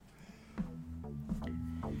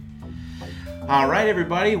All right,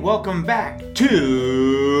 everybody, welcome back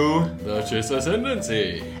to The Chase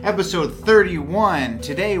Ascendancy. episode 31.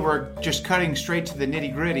 Today, we're just cutting straight to the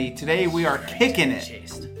nitty-gritty. Today, we are kicking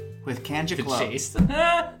it with Kanja The Club. chase.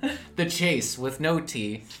 The chase with no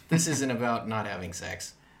T. This isn't about not having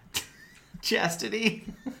sex. Chastity.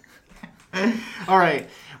 All right,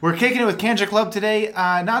 we're kicking it with Kanja Club today.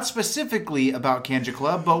 Not specifically about Kanja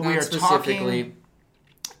Club, but we are talking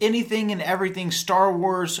anything and everything Star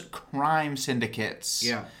Wars crime syndicates.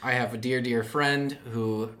 Yeah, I have a dear friend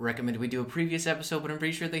who recommended we do a previous episode, but I'm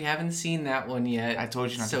pretty sure they haven't seen that one yet. I told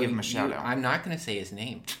you not to give him a shout out. I'm not going to say his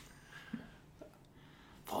name.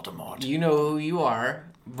 Voldemort. You know who you are,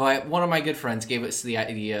 but one of my good friends gave us the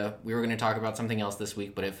idea. We were going to talk about something else this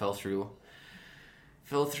week, but it fell through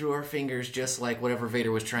our fingers, just like whatever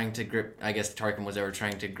Vader was trying to grip. I guess Tarkin was ever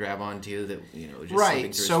trying to grab onto that. Just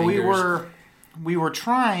right. So we were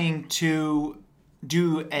trying to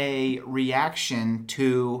do a reaction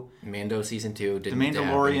to Mando season 2. The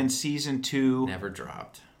Mandalorian season 2 never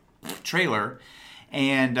dropped trailer,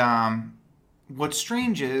 and what's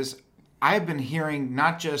strange is I've been hearing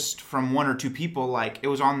not just from one or two people, like it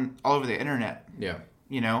was on all over the internet. Yeah.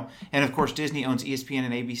 And of course Disney owns ESPN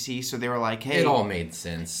and ABC, so they were like, "Hey, it all made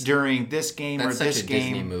sense during this game That's or this such a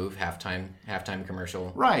game." Disney move, halftime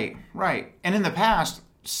commercial. Right. And in the past,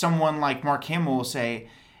 someone like Mark Hamill will say,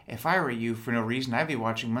 "If I were you, for no reason, I'd be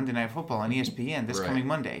watching Monday Night Football on ESPN this coming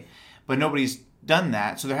Monday." But nobody's done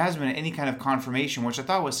that, so there hasn't been any kind of confirmation, which I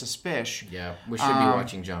thought was suspicious. Yeah, we should be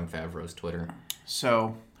watching Jon Favreau's Twitter.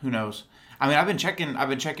 So who knows? I mean, I've been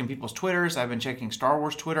checking people's Twitters. I've been checking Star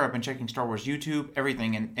Wars Twitter. I've been checking Star Wars YouTube.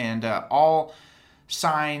 Everything, and all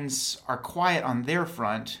signs are quiet on their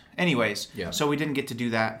front. Anyways, So we didn't get to do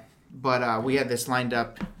that, but we had this lined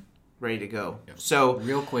up, ready to go. Yep. So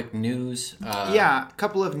real quick news. A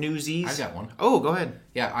couple of newsies. I've got one. Oh, go ahead.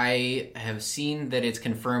 Yeah, I have seen that it's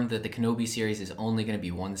confirmed that the Kenobi series is only going to be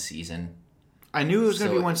one season. I knew it was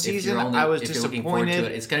going to be one season. I was disappointed.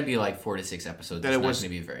 It's going to be like 4 to 6 episodes. It's not going to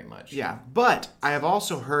be very much. Yeah, but I have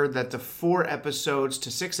also heard that the 4 episodes to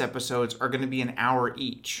 6 episodes are going to be an hour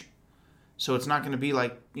each. So it's not going to be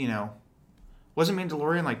like, wasn't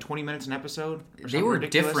Mandalorian like 20 minutes an episode? They were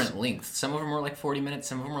ridiculous? different lengths. Some of them were like 40 minutes.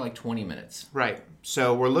 Some of them were like 20 minutes. Right.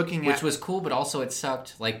 So we're looking at... Which was cool, but also it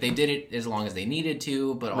sucked. Like, they did it as long as they needed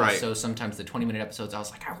to, but also sometimes the 20-minute episodes, I was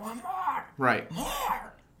like, I want more! Right.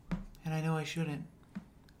 More! And I know I shouldn't.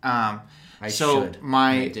 I should.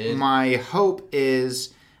 My hope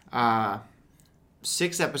is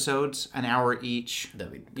 6 episodes, an hour each.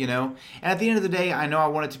 And at the end of the day, I know I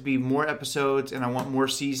want it to be more episodes and I want more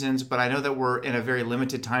seasons, but I know that we're in a very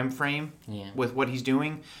limited time frame with what he's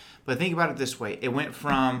doing. But think about it this way: it went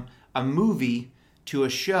from a movie to a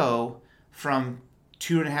show from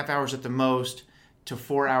 2.5 hours at the most to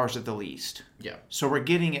 4 hours at the least. Yeah. So we're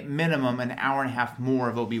getting at minimum an hour and a half more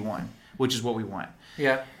of Obi-Wan, which is what we want.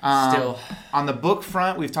 Yeah. Still. On the book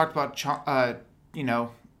front, we've talked about, Thrawn,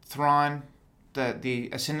 the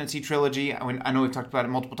Ascendancy trilogy. I know we've talked about it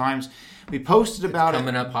multiple times. We posted about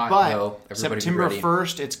coming up hot, but though. Everybody September be ready.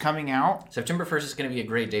 1st, it's coming out. September 1st is going to be a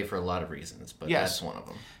great day for a lot of reasons, but that's one of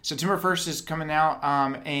them. September 1st is coming out,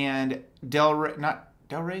 and Del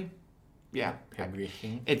Rey? Yeah.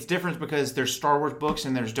 It's different because there's Star Wars books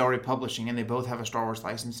and there's Del Rey Publishing, and they both have a Star Wars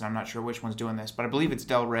license, and I'm not sure which one's doing this, but I believe it's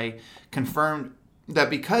Del Rey. Confirmed that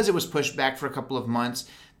because it was pushed back for a couple of months,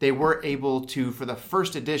 they were able to, for the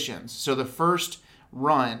first editions, so the first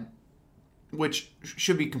run, which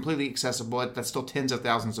should be completely accessible, that's still tens of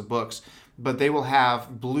thousands of books, but they will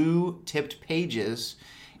have blue-tipped pages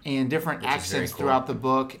and different accents throughout the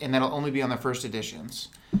book, and that'll only be on the first editions.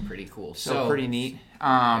 Pretty cool. So pretty neat.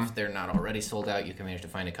 If they're not already sold out, you can manage to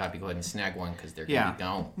find a copy. Go ahead and snag one because they're going to be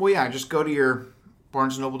gone. Well, yeah, just go to your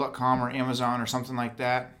BarnesandNoble.com or Amazon or something like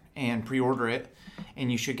that and pre-order it,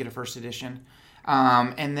 and you should get a first edition.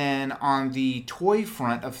 And then on the toy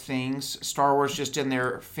front of things, Star Wars just did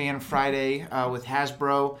their Fan Friday with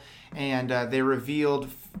Hasbro, and they revealed,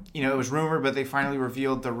 it was rumored, but they finally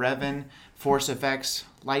revealed the Revan Force FX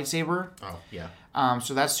lightsaber. Oh, yeah.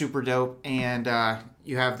 So that's super dope. And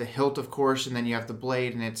you have the hilt, of course, and then you have the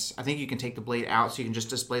blade, and I think you can take the blade out, so you can just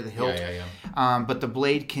display the hilt. Yeah. But the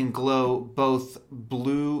blade can glow both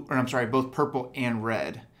purple and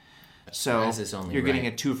red. So you're getting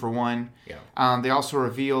a 2-for-1. Yeah. They also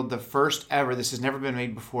revealed the first ever, this has never been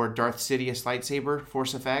made before, Darth Sidious lightsaber,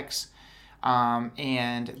 Force FX.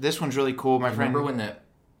 And this one's really cool. Remember when the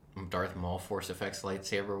Darth Maul Force FX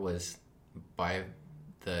lightsaber was by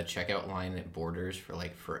the checkout line at Borders for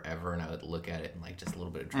like forever, and I would look at it and like just a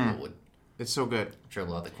little bit of drool would. It's so good.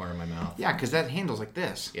 Dribble out the corner of my mouth. Yeah, because that handle's like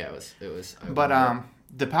this. Yeah, it was.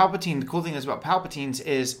 the Palpatine. The cool thing is about Palpatine's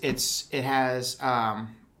is it has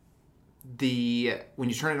when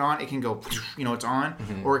you turn it on, it can go, it's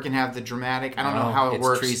on, or it can have the dramatic. I don't know how it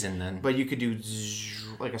works. It's treason then. But you could do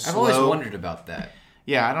like a slow. I've always wondered about that.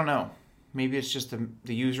 Yeah, I don't know. Maybe it's just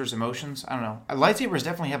the user's emotions. I don't know. Lightsabers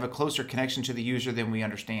definitely have a closer connection to the user than we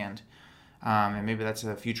understand, and maybe that's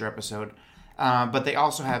a future episode. But they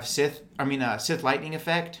also have Sith lightning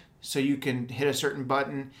effect, so you can hit a certain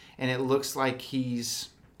button and it looks like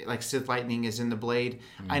Sith lightning is in the blade.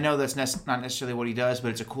 I know that's not necessarily what he does, but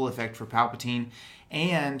it's a cool effect for Palpatine.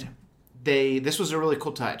 And this was a really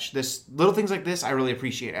cool touch. Little things like this I really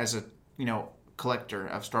appreciate as a collector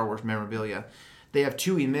of Star Wars memorabilia. They have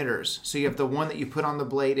 2 emitters. So you have the one that you put on the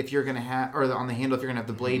blade if you're going to have, or on the handle if you're going to have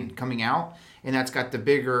the blade coming out, and that's got the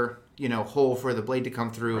bigger, hole for the blade to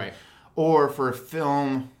come through. Right. Or for a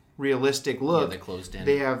film realistic look, they closed in.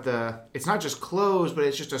 They have it's not just closed, but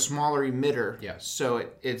it's just a smaller emitter. Yeah. So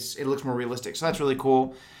it looks more realistic. So that's really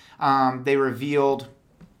cool. They revealed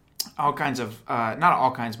all kinds of, not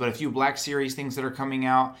all kinds, but a few Black Series things that are coming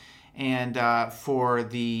out. And for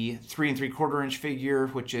the 3 3/4 inch figure,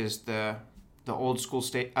 which is the old school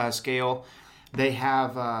scale, they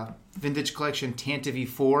have Vintage Collection Tantive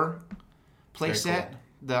 4 playset, cool.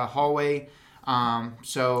 The hallway.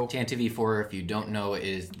 Tantive 4, if you don't know,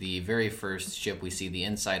 is the very first ship we see the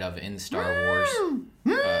inside of in Star Wars.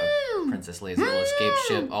 Princess Leia's little escape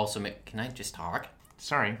ship. Also, can I just talk?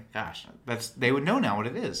 Sorry, gosh, they would know now what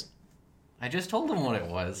it is. I just told them what it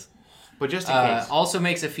was. But just in case. Also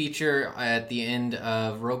makes a feature at the end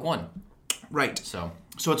of Rogue One. Right. So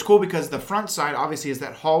it's cool because the front side obviously is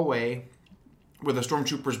that hallway where the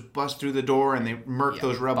stormtroopers bust through the door and they murk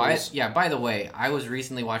those rebels. By the way, I was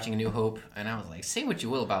recently watching A New Hope and I was like, say what you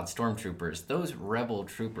will about stormtroopers. Those rebel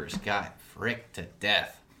troopers got fricked to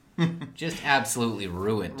death. Just absolutely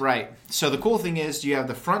ruined. Right. So the cool thing is you have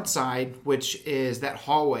the front side, which is that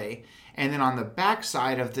hallway, and then on the back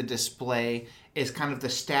side of the display is kind of the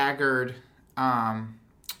staggered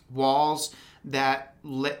walls that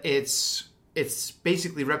it's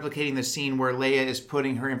basically replicating the scene where Leia is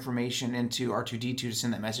putting her information into R2-D2 to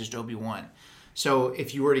send that message to Obi-Wan. So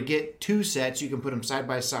if you were to get 2 sets, you can put them side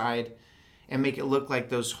by side and make it look like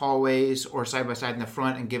those hallways, or side by side in the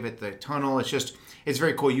front and give it the tunnel. It's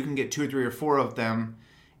very cool. You can get 2 or 3 or 4 of them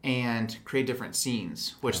and create different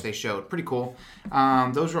scenes, which they showed. Pretty cool.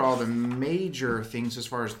 Those are all the major things as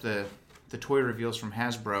far as the toy reveals from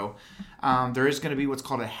Hasbro. There is going to be what's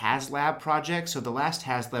called a HasLab project. So the last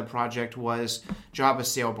HasLab project was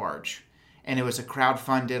Jabba's sail barge. And it was a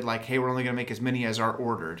crowd-funded, like, hey, we're only going to make as many as are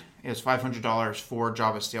ordered. It was $500 for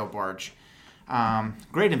Jabba's sail barge.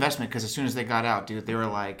 Great investment, because as soon as they got out, dude, they were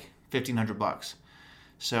like $1,500.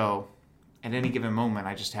 So at any given moment,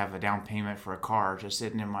 I just have a down payment for a car just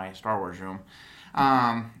sitting in my Star Wars room.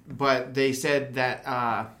 But they said that...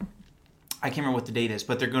 I can't remember what the date is,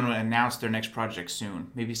 but they're going to announce their next project soon.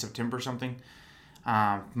 Maybe September or something.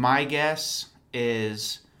 My guess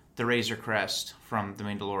is the Razor Crest from The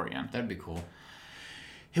Mandalorian. That'd be cool.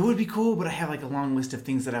 It would be cool, but I have like a long list of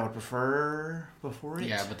things that I would prefer before it.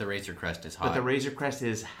 Yeah, but the Razor Crest is hot. But the Razor Crest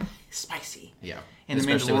is spicy. Yeah. And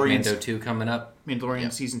especially with Mando 2 coming up.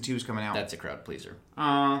 Mandalorian Season 2 is coming out. That's a crowd pleaser.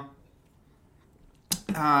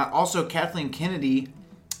 Also, Kathleen Kennedy...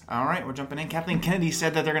 All right, we're jumping in. Kathleen Kennedy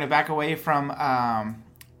said that they're going to back away from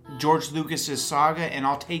George Lucas's saga, and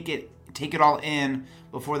I'll take it all in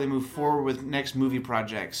before they move forward with next movie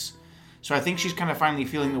projects. So I think she's kind of finally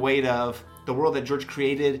feeling the weight of the world that George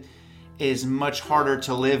created is much harder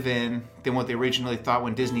to live in than what they originally thought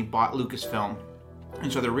when Disney bought Lucasfilm.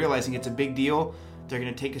 And so they're realizing it's a big deal. They're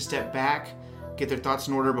going to take a step back, get their thoughts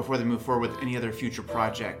in order before they move forward with any other future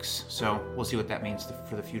projects. So we'll see what that means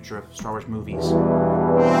for the future of Star Wars movies.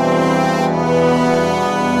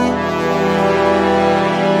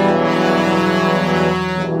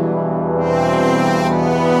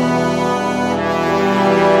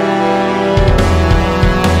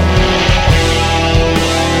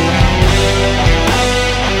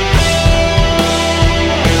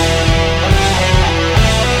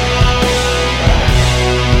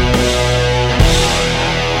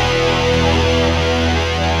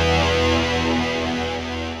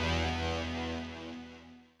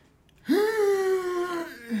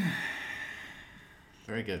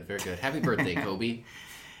 Very good. Happy birthday, Kobe.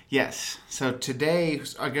 Yes. So today,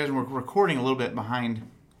 I guess we're recording a little bit behind.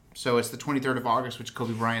 So it's the 23rd of August, which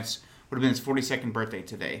Kobe Bryant's would have been his 42nd birthday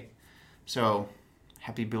today. So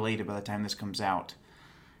happy belated by the time this comes out.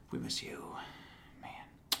 We miss you. Man.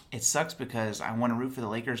 It sucks because I want to root for the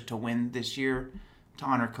Lakers to win this year to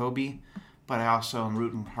honor Kobe, but I also am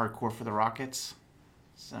rooting hardcore for the Rockets.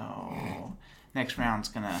 So next round's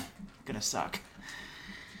gonna suck.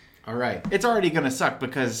 All right. It's already gonna suck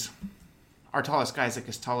because our tallest guy's like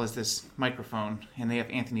as tall as this microphone, and they have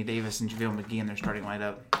Anthony Davis and JaVale McGee in their starting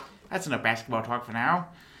lineup. That's enough basketball talk for now.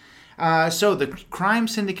 So the crime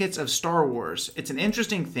syndicates of Star Wars. It's an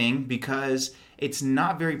interesting thing because it's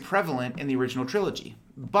not very prevalent in the original trilogy.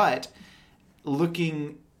 But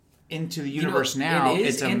looking into the universe now,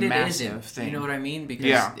 it's a massive thing. You know what I mean?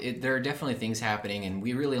 Because there are definitely things happening, and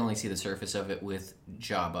we really only see the surface of it with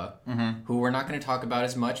Jabba, who we're not going to talk about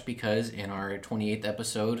as much because in our 28th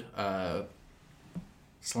episode,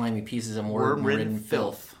 Slimy Pieces of Worm-Ridden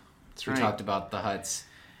Filth, we talked about the Hutts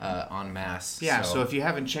en masse. Yeah, so if you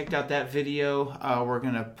haven't checked out that video, we're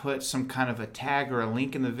going to put some kind of a tag or a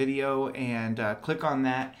link in the video, and click on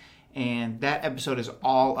that. And that episode is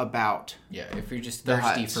all about if you're just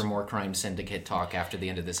thirsty for more crime syndicate talk after the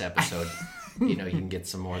end of this episode, you can get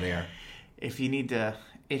some more there. If you need to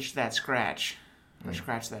itch that scratch, or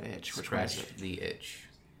scratch that itch. Scratch the itch.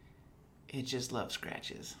 It just loves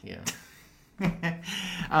scratches. Yeah.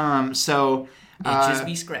 So... Itches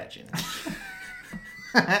be scratching.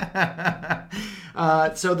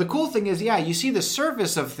 So the cool thing is, you see the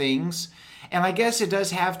surface of things... And I guess it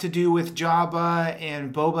does have to do with Jabba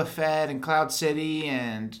and Boba Fett and Cloud City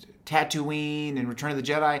and Tatooine and Return of the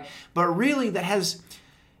Jedi. But really, that's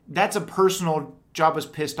a personal Jabba's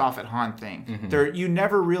pissed off at Han thing. You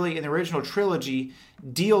never really, in the original trilogy,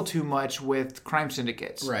 deal too much with crime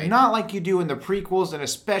syndicates. Right. Not like you do in the prequels, and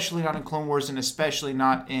especially not in Clone Wars, and especially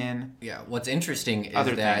not in what's interesting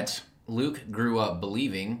is that Luke grew up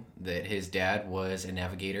believing that his dad was a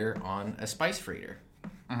navigator on a spice freighter.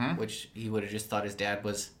 Which he would have just thought his dad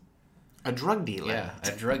was a drug dealer. Yeah,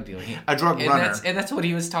 a drug dealer. A drug runner. And that's what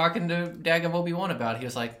he was talking to Dagum Obi-Wan about. He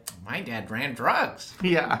was like, my dad ran drugs.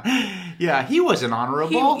 Yeah, he wasn't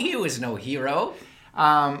honorable. He was no hero.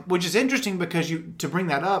 Which is interesting because to bring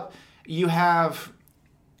that up, you have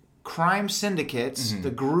crime syndicates,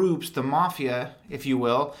 the groups, the mafia, if you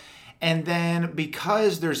will. And then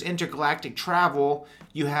because there's intergalactic travel,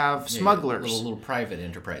 you have smugglers. Little private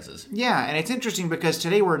enterprises. Yeah, and it's interesting because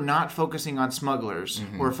today we're not focusing on smugglers.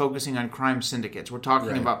 We're focusing on crime syndicates. We're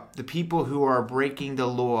talking about the people who are breaking the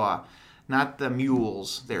law, not the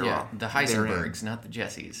mules. The Heisenbergs, not the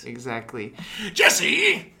Jessies. Exactly.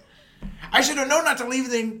 Jesse! I should have known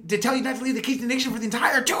to tell you not to leave the Keith Nixon for the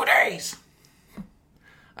entire 2 days!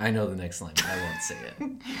 I know the next line. I won't say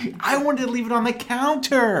it. I wanted to leave it on the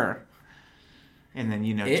counter! And then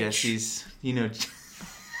Jesse's,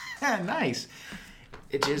 nice.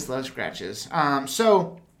 It just loves scratches.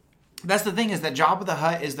 So that's the thing is that Jabba the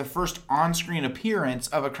Hutt is the first on-screen appearance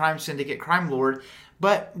of a crime syndicate crime lord,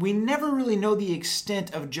 but we never really know the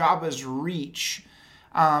extent of Jabba's reach.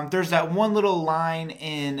 There's that one little line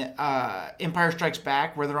in Empire Strikes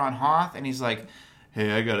Back where they're on Hoth, and he's like,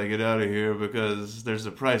 hey, I gotta get out of here because there's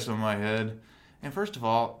a price on my head. And first of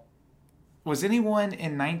all, was anyone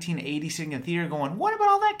in 1980 sitting in theater going, what about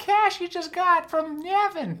all that cash you just got from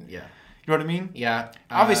Yavin? Yeah. You know what I mean? Yeah.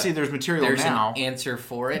 Obviously, there's material there's now. There's an answer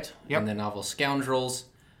for it in the novel Scoundrels.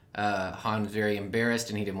 Han's very embarrassed,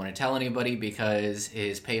 and he didn't want to tell anybody because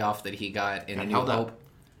his payoff that he got in A New Hope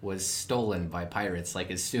was stolen by pirates, like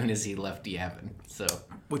as soon as he left Yavin. So,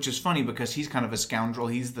 which is funny because he's kind of a scoundrel.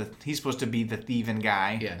 He's supposed to be the thieving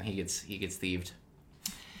guy. Yeah, and he gets thieved.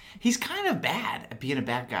 He's kind of bad at being a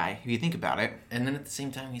bad guy, if you think about it. And then at the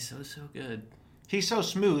same time, he's so good. He's so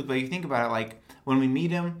smooth, but you think about it, like, when we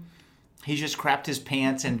meet him, he just crapped his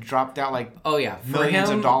pants and dropped out, like,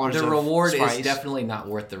 millions of dollars the of reward spice. is definitely not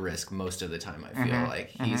worth the risk most of the time, I feel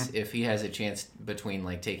like. If he has a chance between,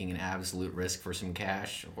 like, taking an absolute risk for some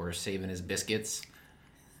cash or saving his biscuits...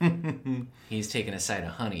 He's taking a side of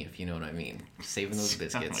honey, if you know what I mean. Saving those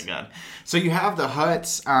biscuits. Oh my god. So you have the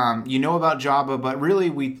Hutts, you know about Jabba, but really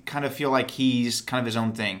we kind of feel like he's kind of his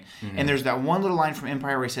own thing. And there's that one little line from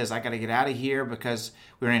Empire where he says, I gotta get out of here because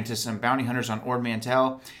we ran into some bounty hunters on Ord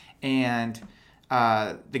Mantell. And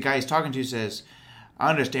the guy he's talking to says, I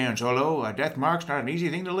understand, Solo, a death mark's not an easy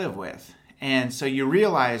thing to live with. And so you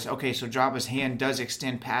realize, okay, so Jabba's hand does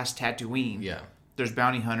extend past Tatooine. Yeah. There's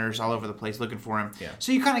bounty hunters all over the place looking for him. Yeah.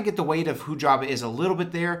 So you kind of get the weight of who Jabba is a little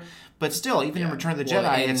bit there. But still, even in Return of the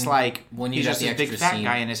Jedi, it's like when he's just a big fat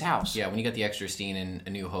guy in his house. Yeah, when you get the extra scene in A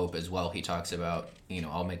New Hope as well, he talks about,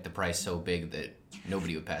 I'll make the price so big that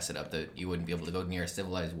nobody would pass it up, that you wouldn't be able to go near a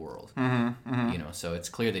civilized world. So it's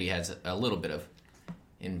clear that he has a little bit of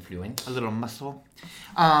influence. A little muscle.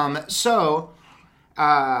 As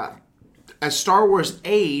Star Wars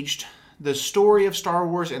aged... the story of Star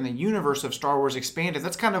Wars and the universe of Star Wars expanded.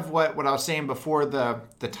 That's kind of what I was saying before the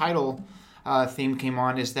title theme came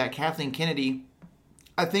on, is that Kathleen Kennedy,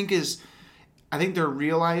 I think, is they're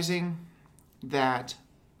realizing that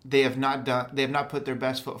they have not put their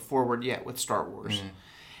best foot forward yet with Star Wars.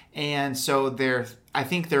 And so I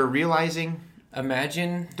think they're realizing,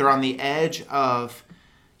 imagine they're on the edge of,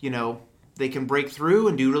 they can break through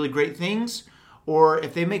and do really great things, or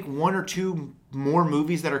if they make one or two more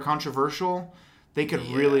movies that are controversial, they could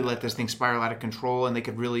really let this thing spiral out of control, and they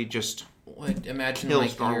could really just imagine kill like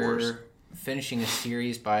Star Wars. Finishing a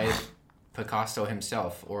series by Picasso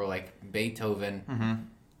himself, or like Beethoven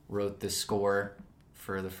wrote the score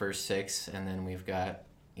for the first 6, and then we've got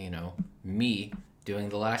me doing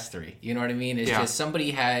the last 3. You know what I mean? It's just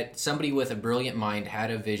somebody with a brilliant mind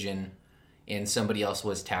had a vision, and somebody else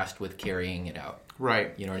was tasked with carrying it out.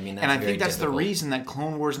 Right. You know what I mean? And I think that's the reason that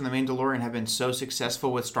Clone Wars and The Mandalorian have been so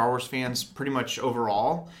successful with Star Wars fans pretty much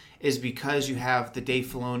overall, is because you have the Dave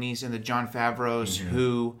Filonis and the Jon Favreaus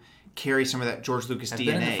who carry some of that George Lucas DNA. I've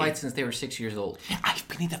been in the fight since they were 6 years old. I've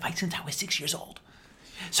been in the fight since I was 6 years old.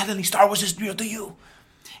 Suddenly Star Wars is real to you.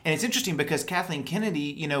 And it's interesting because Kathleen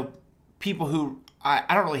Kennedy, people who...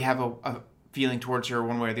 I don't really have a feeling towards her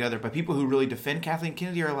one way or the other, but people who really defend Kathleen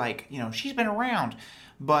Kennedy are like, she's been around.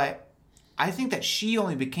 But I think that she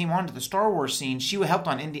only became onto the Star Wars scene. She helped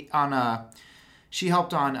on Indiana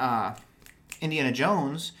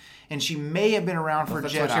Jones, and she may have been around for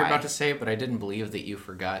That's Jedi. What you're about to say, but I didn't believe that you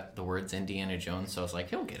forgot the words Indiana Jones, so I was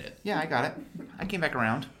like, he'll get it. Yeah, I got it. I came back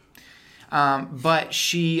around. But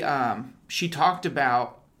she talked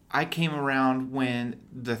about, I came around when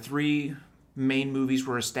the 3 main movies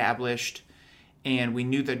were established, and we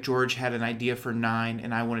knew that George had an idea for 9,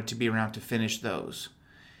 and I wanted to be around to finish those.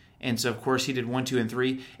 And so, of course, he did 1, 2, and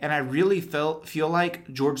 3. And I really feel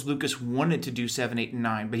like George Lucas wanted to do 7, 8, and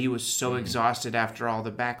 9, but he was so exhausted after all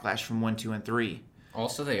the backlash from 1, 2, and 3.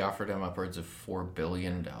 Also, they offered him upwards of $4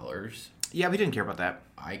 billion. Yeah, we didn't care about that.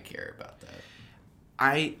 I care about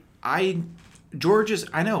that. George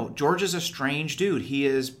is a strange dude.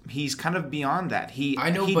 He's kind of beyond that. He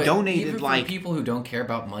but donated even for people who don't care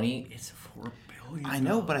about money, it's $4 billion. I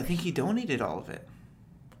know, but I think he donated all of it.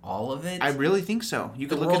 All of it? I really think so. You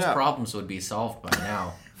could look it up. The world's problems would be solved by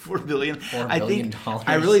now. $4 billion. $4 billion.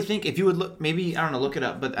 I really think if you would look, maybe, I don't know, look it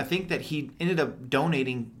up, but I think that he ended up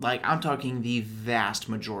donating, I'm talking the vast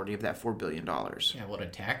majority of that $4 billion. Yeah, what a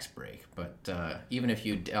tax break. But even if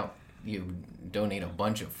you donate a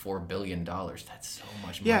bunch of $4 billion, that's so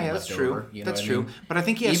much money. Yeah, that's true. That's true. But I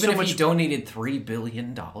think he has even so much... if he donated $3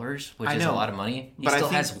 billion, which is a lot of money, he still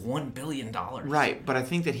has $1 billion. Right, but I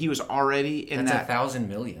think that he was already in that's 1,000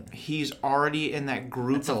 million. He's already in that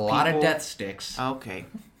group That's a lot of death sticks. Okay.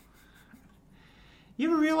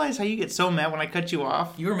 You ever realize how you get so mad when I cut you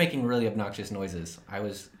off? You were making really obnoxious noises. I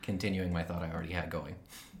was continuing my thought I already had going.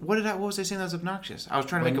 What was I saying that was obnoxious? I was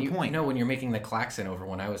trying to make a point. No, when you're making the klaxon over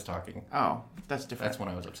when I was talking. Oh, that's different. That's when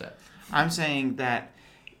I was upset. I'm saying that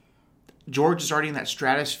George is already in that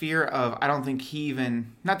stratosphere of, I don't think he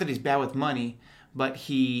even, not that he's bad with money, but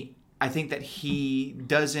I think that it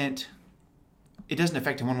doesn't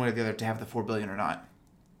affect him one way or the other to have the $4 billion or not.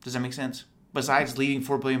 Does that make sense? Besides leaving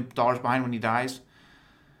 $4 billion behind when he dies,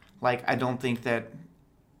 I don't think that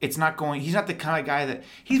he's not the kind of guy that,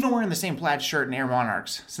 he's been wearing the same plaid shirt and Air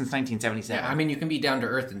Monarchs since 1977. Yeah, I mean, you can be down to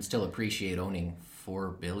earth and still appreciate owning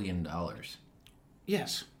 $4 billion.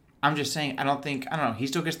 Yes. I'm just saying, I don't know, he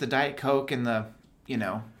still gets the Diet Coke and the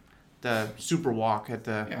Super Walk at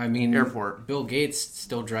the airport. Bill Gates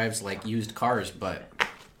still drives used cars, but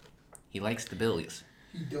he likes the billies.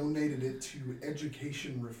 He donated it to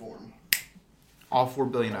education reform. All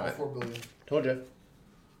 $4 billion of it. $4 billion. Told you.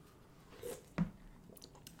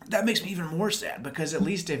 That makes me even more sad, because at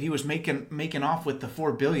least if he was making off with the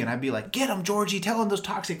 $4 billion, I'd be like, get him, Georgie, tell him those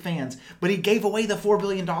toxic fans. But he gave away the $4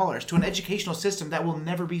 billion to an educational system that will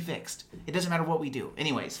never be fixed. It doesn't matter what we do.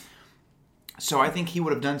 Anyways, so I think he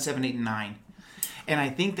would have done 7, 8, and 9. And I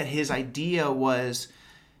think that his idea was,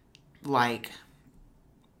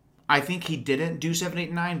 I think he didn't do 7, 8,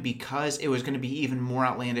 and 9 because it was going to be even more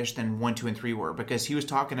outlandish than 1, 2, and 3 were. Because he was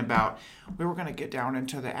talking about, we were going to get down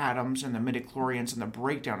into the atoms and the midichlorians and the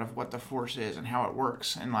breakdown of what the Force is and how it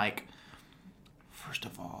works. And first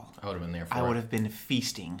of all, I would have been there for it. I would have been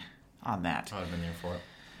feasting on that. I would have been there for it.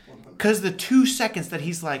 Because the 2 seconds that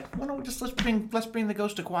he's like, well, no, just let's bring the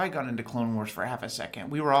ghost of Qui-Gon into Clone Wars for half a second.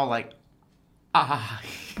 We were all like,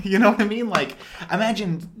 you know what I mean?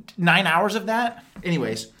 Imagine 9 hours of that.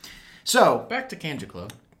 Anyways. So back to Kanja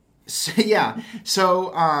Club. So, yeah.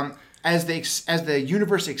 So as the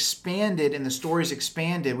universe expanded and the stories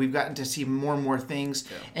expanded, we've gotten to see more and more things.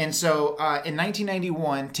 Yeah. And so in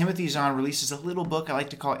 1991, Timothy Zahn releases a little book I like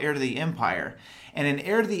to call Heir to the Empire. And in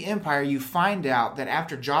Heir to the Empire, you find out that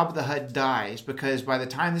after Jabba the Hutt dies, because by the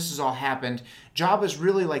time this has all happened, Jabba's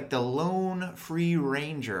really like the lone free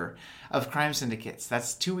ranger of crime syndicates.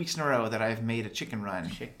 That's 2 weeks in a row that I've made a chicken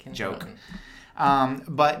run joke.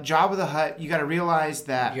 But Jabba the Hutt, you got to realize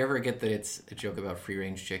that... You ever get that it's a joke about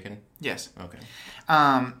free-range chicken? Yes. Okay.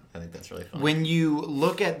 I think that's really funny. When you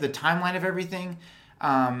look at the timeline of everything,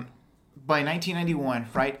 by 1991,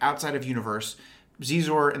 right outside of Universe,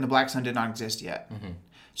 Xizor and the Black Sun did not exist yet. Mm-hmm.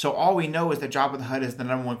 So all we know is that Jabba the Hutt is the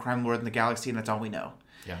number one crime lord in the galaxy, and that's all we know.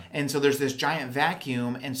 Yeah. And so there's this giant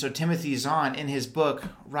vacuum, and so Timothy Zahn, in his book,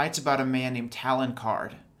 writes about a man named Talon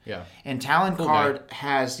Card. Yeah. And Talon Card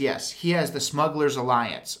has the Smugglers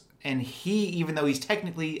Alliance. And he, even though he's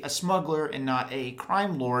technically a smuggler and not a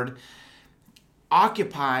crime lord,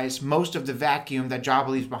 occupies most of the vacuum that Jabba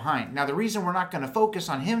leaves behind. Now, the reason we're not going to focus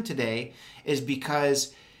on him today is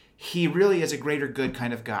because he really is a greater good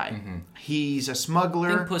kind of guy. Mm-hmm. He's a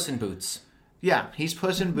smuggler. Think Puss in Boots. Yeah, he's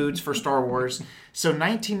Puss in Boots for Star Wars. So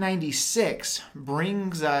 1996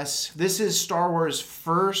 brings us... This is Star Wars'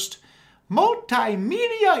 first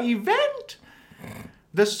multimedia event.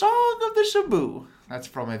 The Song of the Sabu. That's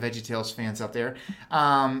for all my VeggieTales fans out there.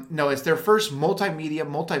 No, it's their first multimedia,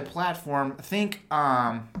 multi-platform. Think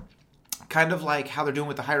kind of like how they're doing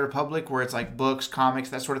with the High Republic, where it's like books, comics,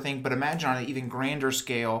 that sort of thing. But imagine on an even grander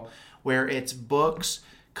scale, where it's books,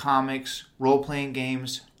 comics, role-playing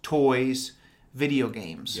games, toys, video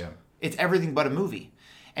games. Yeah. It's everything but a movie.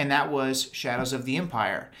 And that was Shadows of the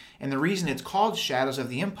Empire. And the reason it's called Shadows of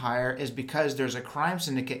the Empire is because there's a crime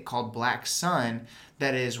syndicate called Black Sun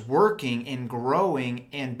that is working and growing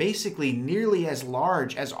and basically nearly as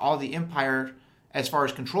large as all the Empire as far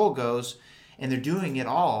as control goes. And they're doing it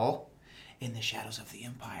all in the Shadows of the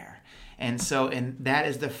Empire. And that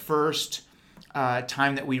is the first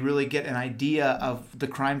time that we really get an idea of the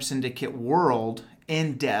crime syndicate world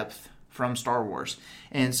in depth from Star Wars.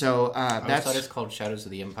 And so I thought it's called Shadows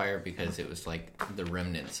of the Empire because it was like the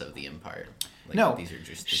remnants of the Empire. Like, no, these are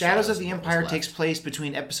just Shadows of the Empire takes place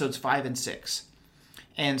between episodes 5 and 6.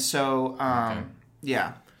 And so,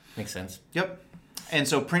 yeah. Makes sense. Yep. And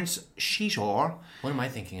so Prince Xizor... What am I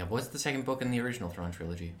thinking of? What's the second book in the original Thrawn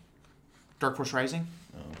trilogy? Dark Force Rising?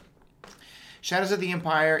 Oh. Shadows of the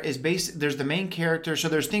Empire is based... There's the main character, so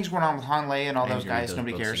there's things going on with Han, Leia, and all those guys.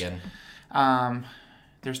 Nobody cares.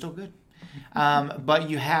 They're still good. But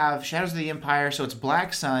you have Shadows of the Empire, so it's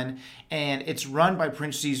Black Sun, and it's run by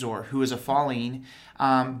Prince Xizor, who is a Fallen,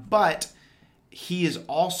 but he is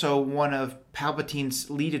also one of Palpatine's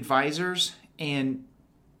lead advisors, and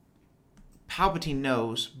Palpatine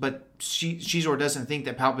knows, but Xizor doesn't think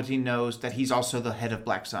that Palpatine knows that he's also the head of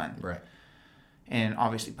Black Sun. Right. And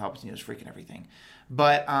obviously Palpatine is freaking everything.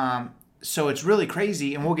 But, so it's really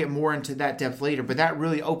crazy, and we'll get more into that depth later, but that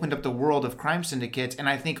really opened up the world of crime syndicates, and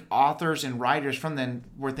I think authors and writers from then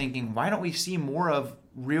were thinking, why don't we see more of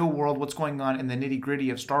real world, what's going on in the nitty-gritty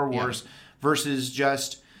of Star Wars versus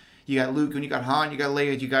just, you got Luke, and you got Han, you got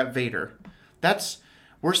Leia, you got Vader.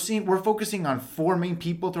 We're focusing on 4 main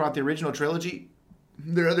people throughout the original trilogy.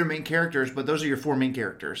 There are other main characters, but those are your 4 main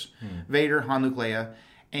characters. Vader, Han, Luke, Leia,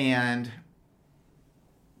 and...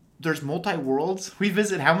 There's multi-worlds. We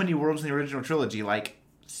visit how many worlds in the original trilogy? Like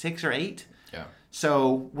 6 or 8? Yeah.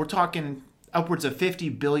 So we're talking upwards of 50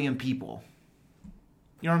 billion people.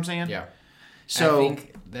 You know what I'm saying? Yeah. So I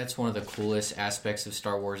think that's one of the coolest aspects of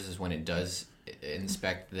Star Wars is when it does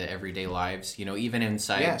inspect the everyday lives. You know, even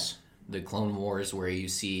inside the Clone Wars where you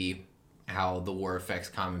see how the war affects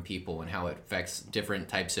common people and how it affects different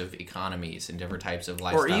types of economies and different types of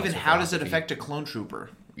lifestyles. Or even how does it affect a clone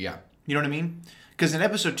trooper? Yeah. You know what I mean? Because in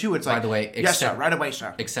episode 2, it's like, by the way, yes, sir, right away,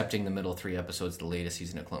 sir. Excepting the middle 3 episodes, the latest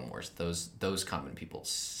season of Clone Wars, those common people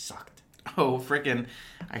sucked. Oh, freaking,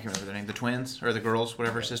 I can't remember their name, the twins, or the girls,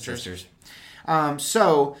 whatever, sisters. Sisters.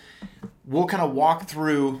 So, we'll kind of walk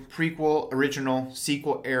through prequel, original,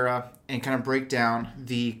 sequel era, and kind of break down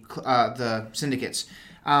the syndicates.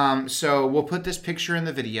 So, we'll put this picture in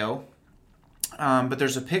the video, but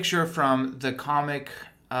there's a picture from the comic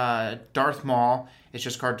Darth Maul. It's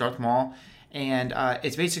just called Darth Maul. And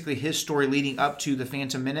it's basically his story leading up to the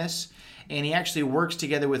Phantom Menace. And he actually works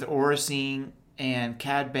together with Aurra Sing and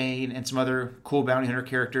Cad Bane and some other cool bounty hunter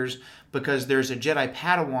characters because there's a Jedi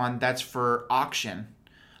Padawan that's for auction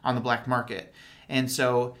on the black market. And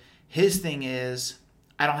so his thing is,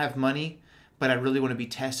 I don't have money, but I really want to be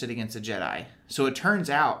tested against a Jedi. So it turns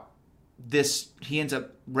out he ends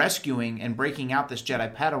up rescuing and breaking out this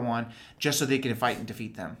Jedi Padawan just so they can fight and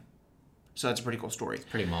defeat them. So that's a pretty cool story. It's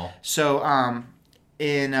pretty Maul. So I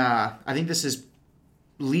think this is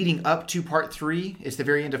leading up to part 3. It's the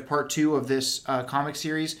very end of part 2 of this comic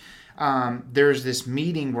series. there's this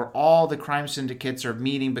meeting where all the crime syndicates are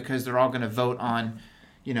meeting because they're all going to vote on,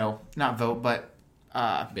 not vote, but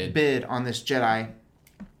bid on this Jedi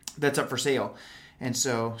that's up for sale. And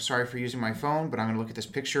so, sorry for using my phone, but I'm going to look at this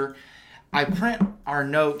picture. I print our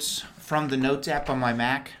notes from the Notes app on my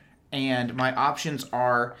Mac, and my options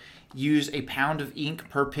are use a pound of ink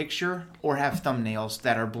per picture or have thumbnails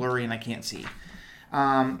that are blurry and I can't see.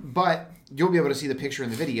 But you'll be able to see the picture in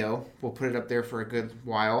the video. We'll put it up there for a good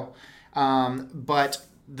while. But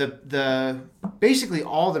the basically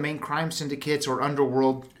all the main crime syndicates or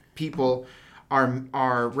underworld people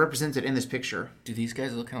are represented in this picture. Do these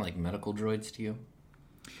guys look kind of like medical droids to you?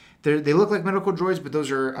 They look like medical droids, but those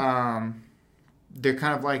are they're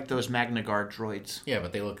kind of like those Magna Guard droids. Yeah,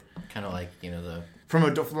 but they look kind of like from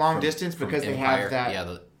a long distance because they Empire. have that. Yeah,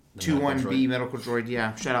 the 2-1B medical droid.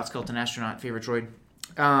 Yeah, shout out Skeleton Astronaut, favorite droid.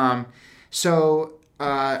 So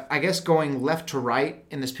I guess going left to right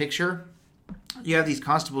in this picture, you have these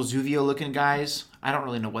Constable Zuvio looking guys. I don't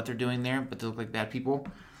really know what they're doing there, but they look like bad people.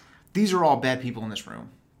 These are all bad people in this room,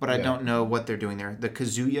 but I don't know what they're doing there. The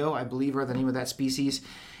Kazuyo, I believe, are the name of that species.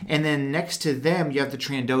 And then next to them, you have the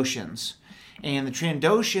Trandoshans. And the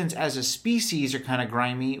Trandoshans as a species are kind of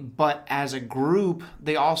grimy, but as a group,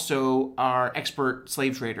 they also are expert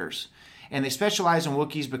slave traders. And they specialize in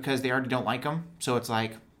Wookiees because they already don't like them. So it's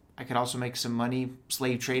like, I could also make some money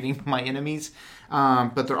slave trading my enemies.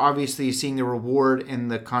 But they're obviously seeing the reward in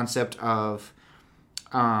the concept of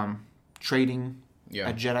trading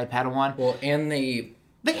a Jedi Padawan. Well, and they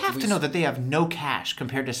have to know that they have no cash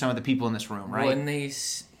compared to some of the people in this room, right? When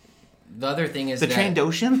the other thing is the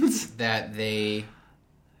Trandoshans that they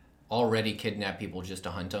already kidnap people just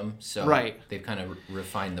to hunt them. So they've kind of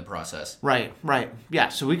refined the process. Right. Yeah,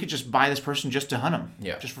 so we could just buy this person just to hunt them.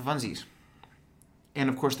 Yeah. Just for funsies. And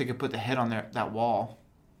of course they could put the head on that wall.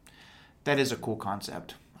 That is a cool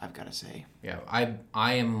concept, I've got to say. Yeah,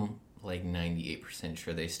 I am like 98%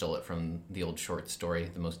 sure they stole it from the old short story,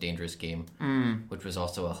 The Most Dangerous Game, which was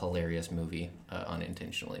also a hilarious movie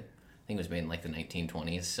unintentionally. I think it was made in like the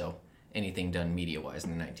 1920s, so anything done media-wise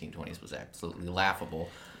in the 1920s was absolutely laughable.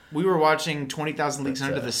 We were watching 20,000 Leagues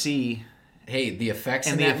Under the Sea. Hey, the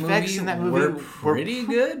effects in that movie were pretty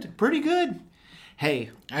good. Pretty good. Hey,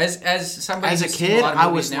 as somebody as a kid, I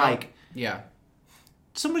was now, like,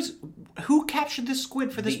 who captured this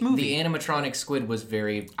squid for this movie? The animatronic squid was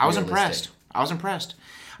very I was impressed.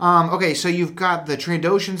 Okay, so you've got the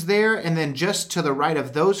Trandoshans there, and then just to the right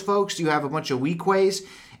of those folks, you have a bunch of Weequays,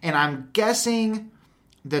 and I'm guessing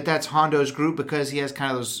that's Hondo's group because he has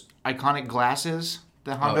kind of those iconic glasses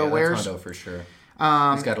that Hondo wears. That's Hondo for sure.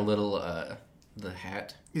 He's got a little the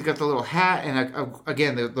hat. He's got the little hat, and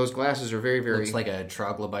again, those glasses are very, very... Looks like a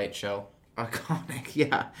troglodyte shell. Iconic,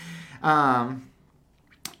 yeah. And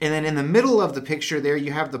then in the middle of the picture there,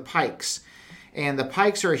 you have the Pikes. And the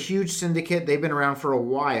Pikes are a huge syndicate. They've been around for a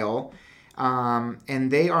while. And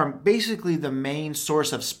they are basically the main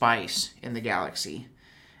source of spice in the galaxy.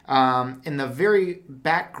 In the very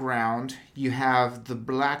background, you have the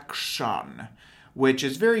Black Shan, which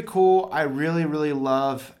is very cool. I really, really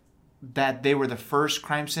love that they were the first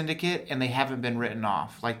crime syndicate and they haven't been written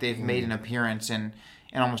off. Like they've made an appearance in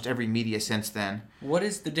almost every media since then. What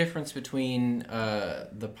is the difference between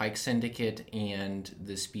the Pike Syndicate and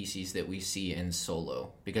the species that we see in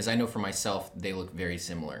Solo? Because I know for myself they look very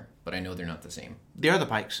similar, but I know they're not the same. They are the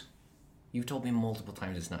Pikes. You've told me multiple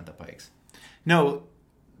times it's not the Pikes. No,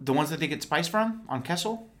 the ones that they get spice from on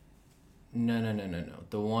Kessel? No.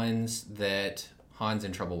 The ones that Han's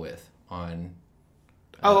in trouble with on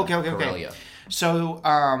Okay. So,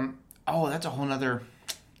 that's a whole nother...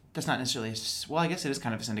 That's not necessarily... Well, I guess it is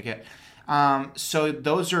kind of a syndicate. So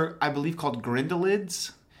those are, I believe, called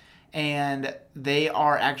Grindelids. And they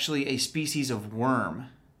are actually a species of worm.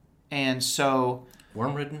 And so...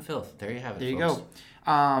 Worm-ridden filth. There you have it, There you go.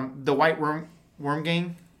 The White Worm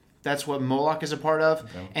Gang, that's what Moloch is a part of.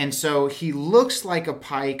 Okay. And so he looks like a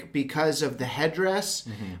Pike because of the headdress.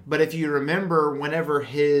 Mm-hmm. But if you remember, when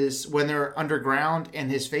they're underground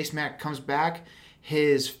and his face mask comes back...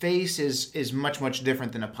 His face is much, much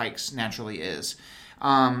different than a Pike's naturally is.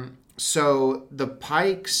 So the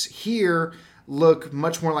Pikes here look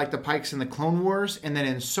much more like the Pikes in the Clone Wars. And then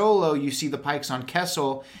in Solo, you see the Pikes on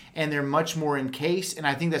Kessel, and they're much more encased. And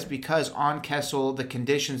I think that's because on Kessel, the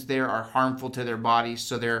conditions there are harmful to their bodies.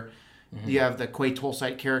 So you have the Quay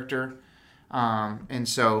Tulsite character. And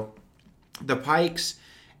so the Pikes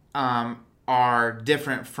are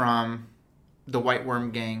different from the White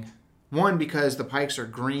Worm Gang. One, because the Pikes are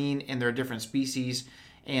green and they're a different species.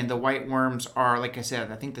 And the white worms are, like I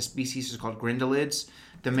said, I think the species is called Grindelids.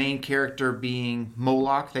 The main character being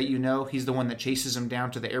Moloch, that you know. He's the one that chases him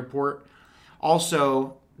down to the airport.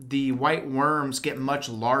 Also, the white worms get much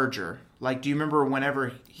larger. Like, do you remember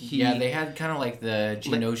whenever he... Yeah, they had kind of like the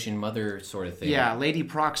Geonosian mother sort of thing. Yeah, Lady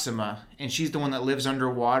Proxima, and she's the one that lives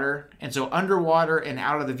underwater. And so underwater and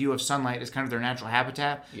out of the view of sunlight is kind of their natural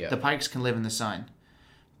habitat. Yeah. The pikes can live in the sun.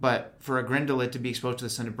 But for a Grindelid to be exposed to the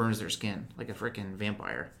sun, it burns their skin like a freaking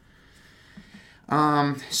vampire.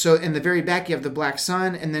 So in the very back, you have the Black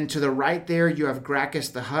Sun, and then to the right there, you have Gracchus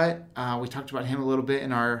the Hutt. We talked about him a little bit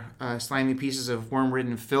in our Slimy Pieces of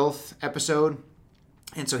Worm-Ridden Filth episode.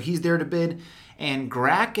 And so he's there to bid. And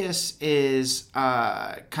Gracchus is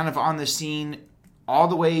kind of on the scene all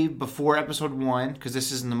the way before episode 1, because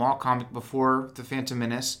this is in the Maul comic before the Phantom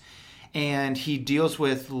Menace. And he deals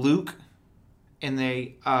with Luke in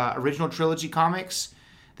the original trilogy comics,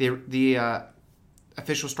 the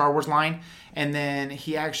official Star Wars line. And then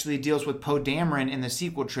he actually deals with Poe Dameron in the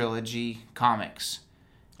sequel trilogy comics.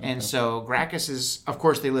 Okay. And so Gracchus is, of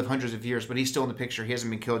course, they live hundreds of years, but he's still in the picture. He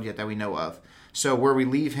hasn't been killed yet that we know of. So where we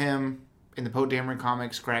leave him in the Poe Dameron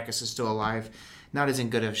comics, Gracchus is still alive. Not as in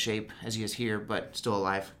good of shape as he is here, but still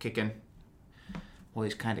alive, kicking. Well,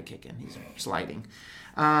 he's kind of kicking. He's sliding.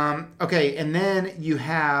 Okay, and then you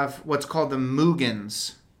have what's called the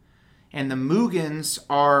Mugens. And the Mugens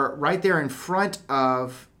are right there in front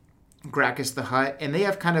of Gracchus the Hutt, and they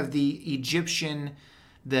have kind of the Egyptian,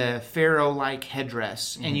 the pharaoh-like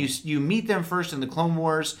headdress. Mm-hmm. And you meet them first in the Clone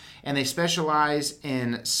Wars, and they specialize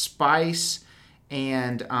in spice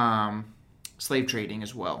and slave trading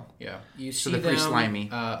as well. Yeah, you so see they're pretty slimy.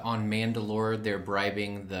 On Mandalore, they're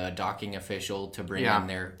bribing the docking official to bring in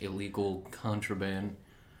their illegal contraband.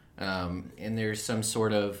 And there's some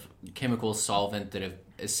sort of chemical solvent that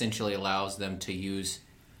essentially allows them to use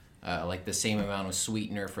like the same amount of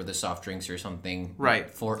sweetener for the soft drinks or something. Right.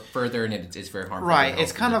 For further, and it's very harmful. Right.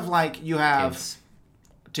 It's kind of like you have kids.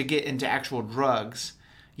 To get into actual drugs.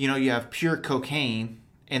 You know, you have pure cocaine,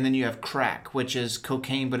 and then you have crack, which is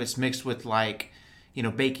cocaine, but it's mixed with like, you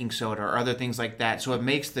know, baking soda or other things like that. So it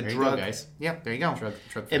makes the there drug. You go, guys. Yep. There you go.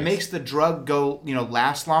 Drug it makes the drug go, you know,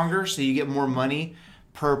 last longer, so you get more money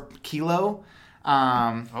per kilo.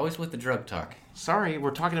 Always with the drug talk. Sorry,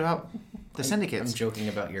 we're talking about the syndicates. I'm joking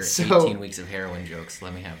about your 18 weeks of heroin jokes.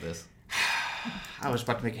 Let me have this. I was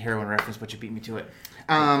about to make a heroin reference, but you beat me to it.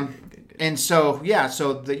 Good. And so, yeah,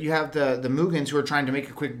 so you have the Mugens who are trying to make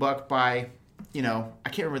a quick buck by, you know, I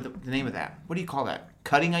can't remember the name of that. What do you call that?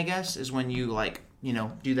 Cutting, I guess, is when you, like, you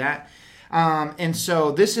know, do that. And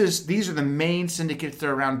so these are the main syndicates that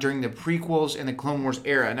are around during the prequels and the Clone Wars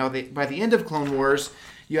era. Now, by the end of Clone Wars,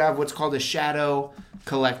 you have what's called the Shadow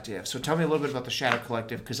Collective. So tell me a little bit about the Shadow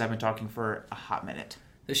Collective, because I've been talking for a hot minute.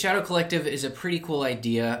 The Shadow Collective is a pretty cool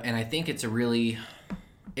idea, and I think it's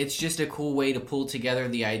just a cool way to pull together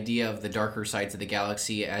the idea of the darker sides of the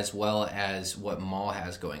galaxy as well as what Maul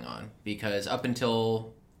has going on. Because up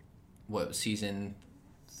until, season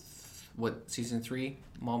 3,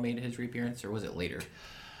 Maul made his reappearance, or was it later?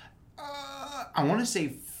 I want to say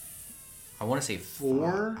 4. I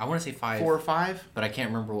want to say 5. 4 or 5. But I can't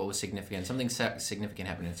remember what was significant. Something significant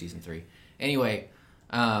happened in season 3. Anyway,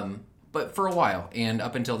 but for a while, and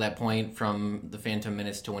up until that point, from the Phantom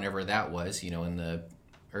Menace to whenever that was, you know, in the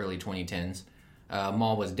early 2010s,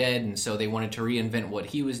 Maul was dead, and so they wanted to reinvent what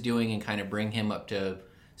he was doing and kind of bring him up to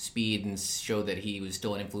speed and show that he was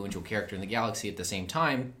still an influential character in the galaxy. At the same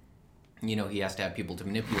time, you know, he has to have people to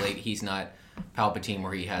manipulate. He's not Palpatine,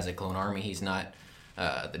 where he has a clone army. He's not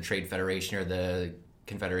the Trade Federation or the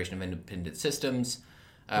Confederation of Independent Systems.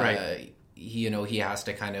 Right. He has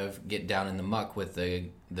to kind of get down in the muck with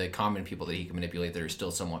the common people that he can manipulate that are still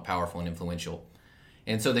somewhat powerful and influential.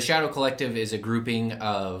 And so the Shadow Collective is a grouping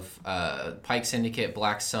of Pike Syndicate,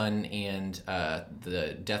 Black Sun, and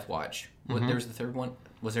the Death Watch. Mm-hmm. There was the third one?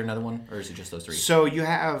 Was there another one? Or is it just those 3? So you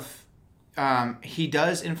have... he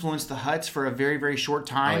does influence the Hutts for a very, very short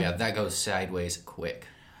time. Oh, yeah. That goes sideways quick.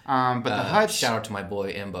 But the Hutts... Shout out to my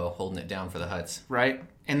boy Embo holding it down for the Hutts. Right.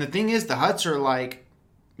 And the thing is, the Hutts are like...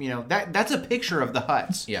 You know, that's a picture of the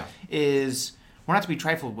Hutts. Yeah. We're not to be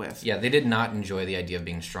trifled with. Yeah, they did not enjoy the idea of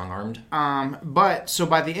being strong-armed. But, so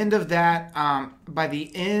by the end of that, by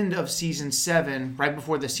the end of Season 7, right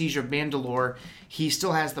before the Siege of Mandalore, he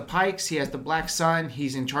still has the Pikes, he has the Black Sun,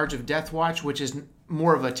 he's in charge of Death Watch, which is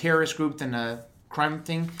more of a terrorist group than a crime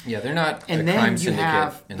thing. Yeah, they're not and a crime syndicate. And then you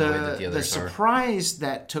have in the way that the others are. The surprise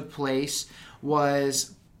that took place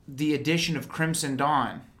was the addition of Crimson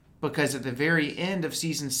Dawn. Because at the very end of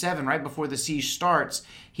Season 7, right before the siege starts,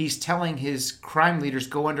 he's telling his crime leaders,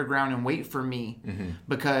 go underground and wait for me. Mm-hmm.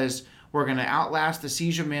 Because We're going to outlast the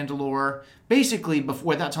Siege of Mandalore. Basically,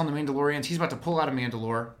 without telling the Mandalorians, he's about to pull out of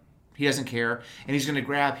Mandalore. He doesn't care. And he's going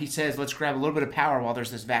to he says, let's grab a little bit of power while there's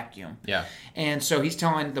this vacuum. Yeah. And so he's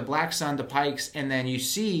telling the Black Sun, the Pikes, and then you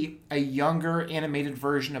see a younger animated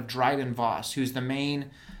version of Dryden Voss, who's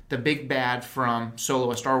the big bad from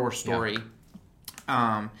Solo, A Star Wars Story.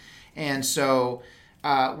 Yeah. And so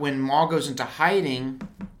when Maul goes into hiding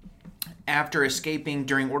after escaping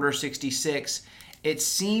during Order 66, it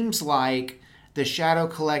seems like the Shadow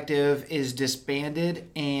Collective is disbanded,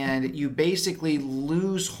 and you basically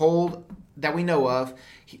lose hold, that we know of.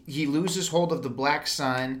 He loses hold of the Black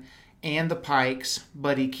Sun and the Pikes,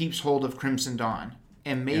 but he keeps hold of Crimson Dawn.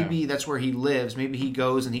 And maybe that's where he lives. Maybe he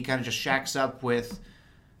goes and he kind of just shacks up with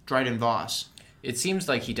Dryden Voss. It seems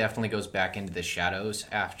like he definitely goes back into the shadows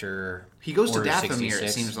after he goes Order to Dathomir, 66.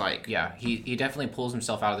 it seems like. Yeah, he definitely pulls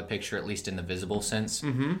himself out of the picture, at least in the visible sense.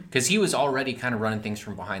 Because he was already kind of running things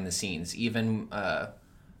from behind the scenes. Even, I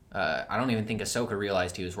don't even think Ahsoka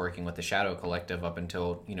realized he was working with the Shadow Collective up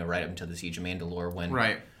until, right up until the Siege of Mandalore.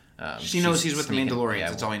 When she knows he's with the Mandalorians.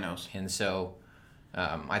 That's all he knows. And so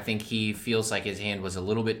I think he feels like his hand was a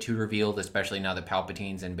little bit too revealed, especially now that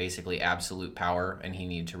Palpatine's in basically absolute power, and he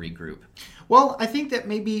needed to regroup. Well, I think that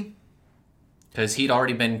maybe... Because he'd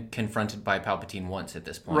already been confronted by Palpatine once at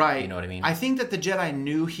this point. Right. You know what I mean? I think that the Jedi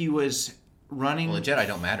knew he was running... Well, the Jedi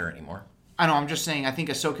don't matter anymore. I know, I'm just saying, I think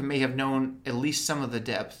Ahsoka may have known at least some of the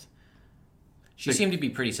depth. She seemed to be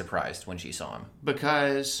pretty surprised when she saw him.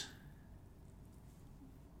 Because...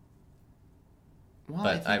 Well,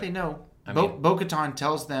 I think they know. Bo-Katan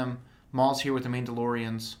tells them, Maul's here with the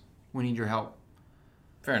Mandalorians. We need your help.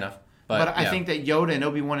 Fair enough. But I think that Yoda and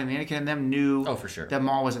Obi-Wan and Anakin and them knew for sure. that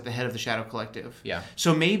Maul was at the head of the Shadow Collective. Yeah.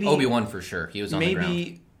 So maybe... Obi-Wan for sure. He was on the ground.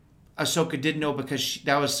 Maybe Ahsoka did know because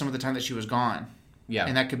that was some of the time that she was gone. Yeah.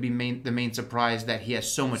 And that could be the main surprise that he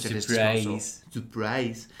has so much of his disposal.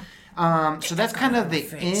 Surprise. So that's kind of the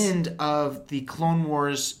end of the Clone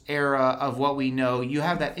Wars era of what we know. You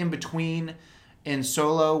have that in-between in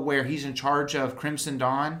Solo where he's in charge of Crimson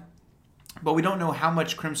Dawn, but we don't know how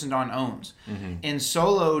much Crimson Dawn owns. Mm-hmm. In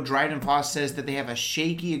Solo, Dryden Voss says that they have a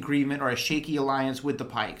shaky agreement or a shaky alliance with the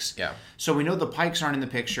Pikes. Yeah. So we know the Pikes aren't in the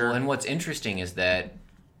picture. Well, and what's interesting is that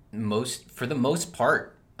for the most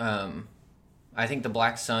part, I think the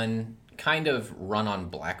Black Sun kind of run on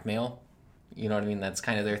blackmail. You know what I mean? That's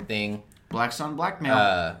kind of their thing. Black Sun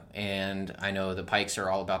blackmail. And I know the Pikes are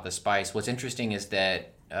all about the spice. What's interesting is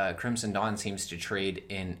that Crimson Dawn seems to trade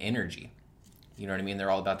in energy. You know what I mean? They're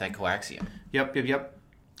all about that coaxium. Yep.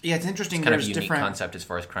 Yeah, it's interesting. It's kind of a unique concept as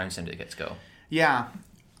far as crime syndicates go. Yeah.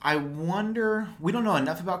 I wonder... We don't know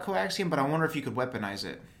enough about coaxium, but I wonder if you could weaponize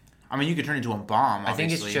it. I mean, you could turn it into a bomb, obviously. I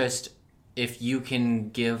think it's just... If you can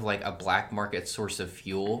give, like, a black market source of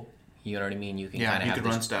fuel, you know what I mean? You can kind of have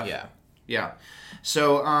run stuff. Yeah.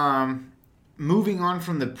 So, moving on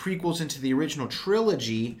from the prequels into the original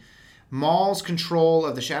trilogy, Maul's control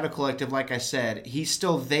of the Shadow Collective, like I said, he's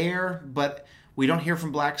still there, but we don't hear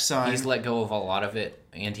from Black Sun. He's let go of a lot of it,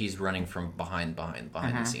 and he's running from behind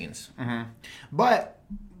the scenes. Mm-hmm. But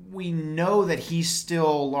we know that he's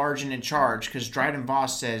still large and in charge, because Dryden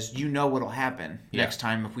Voss says, you know what'll happen next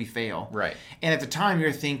time if we fail. Right. And at the time,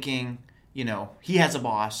 you're thinking, he has a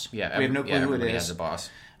boss. Yeah, we have no clue who it is. Everybody has a boss.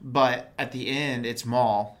 But at the end, it's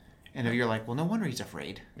Maul. And you're like, well, no wonder he's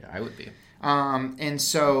afraid. Yeah, I would be. And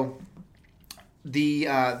so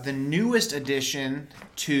the newest addition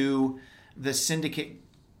to the Syndicate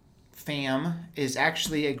fam is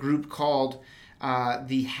actually a group called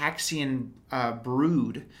the Haxian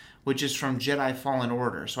Brood, which is from Jedi Fallen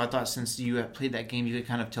Order. So I thought since you have played that game, you could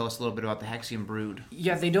kind of tell us a little bit about the Haxian Brood.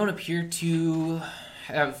 Yeah, they don't appear to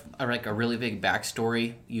have a really big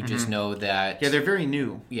backstory. You just know that... Yeah, they're very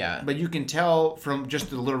new. Yeah. But you can tell from just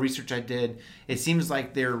the little research I did, it seems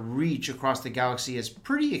like their reach across the galaxy is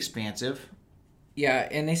pretty expansive. Yeah,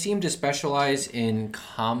 and they seem to specialize in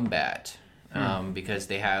combat because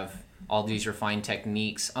they have all these refined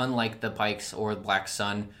techniques. Unlike the Pikes or the Black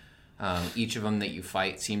Sun, each of them that you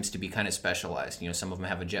fight seems to be kind of specialized. Some of them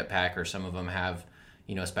have a jetpack, or some of them have,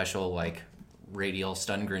 a special, like, radial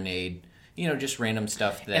stun grenade. Just random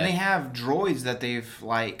stuff that... And they have droids that they've,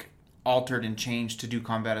 like, altered and changed to do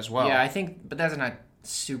combat as well. Yeah, I think... But that's not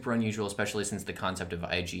super unusual, especially since the concept of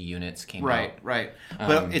IG units came out. Right.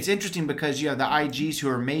 But it's interesting because you have the IGs who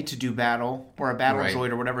are made to do battle, or a battle droid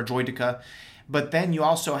or whatever, droidica. But then you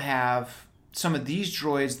also have some of these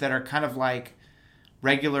droids that are kind of like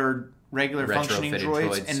regular functioning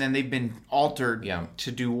droids, and then they've been altered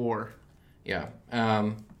to do war. Yeah.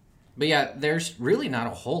 But yeah, there's really not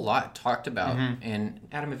a whole lot talked about. And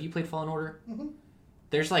Adam, have you played Fallen Order? Mm-hmm.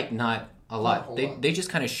 There's like not A lot. They just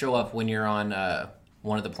kind of show up when you're on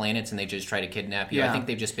one of the planets and they just try to kidnap you. Yeah. I think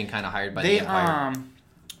they've just been kind of hired by the Empire.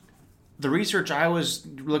 The research I was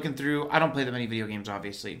looking through, I don't play that many video games,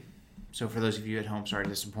 obviously. So for those of you at home, sorry to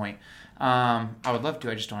disappoint. I would love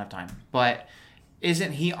to, I just don't have time. But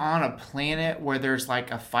isn't he on a planet where there's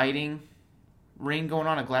like a fighting ring going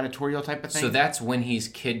on, a gladiatorial type of thing? So that's when he's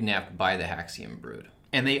kidnapped by the Haxion Brood.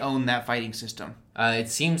 And they own that fighting system. It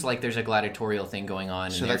seems like there's a gladiatorial thing going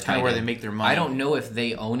on. So that's kind of where they make their money. I don't know if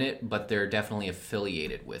they own it, but they're definitely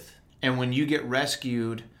affiliated with. And when you get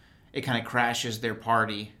rescued, it kind of crashes their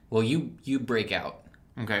party. Well, you break out.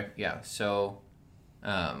 Okay. Yeah. So,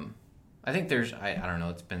 I think there's I don't know.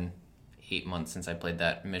 It's been 8 months since I played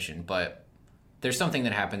that mission, but there's something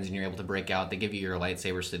that happens and you're able to break out. They give you your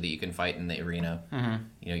lightsaber so that you can fight in the arena. Mm-hmm.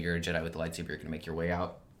 You know, you're a Jedi with the lightsaber. You're gonna make your way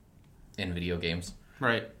out in video games.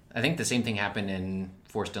 Right. I think the same thing happened in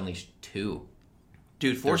Force Unleashed 2.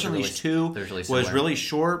 Dude, Force Unleashed 2 was really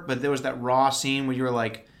short, but there was that raw scene where you were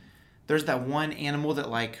like, there's that one animal that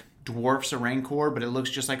like dwarfs a Rancor, but it looks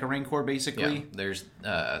just like a Rancor basically. Yeah, there's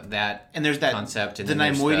that and there's that concept. And the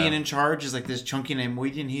Neimoidian in charge is like this chunky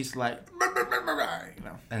Neimoidian. He's like, you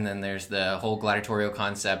know. And then there's the whole gladiatorial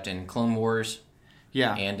concept in Clone Wars.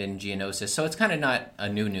 Yeah. And in Geonosis. So it's kind of not a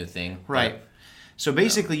new thing. Right. So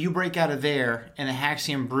basically, you break out of there, and the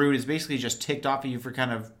Haxion Brood is basically just ticked off of you for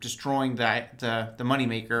kind of destroying the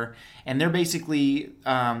moneymaker. And they're basically,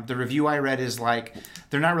 the review I read is like,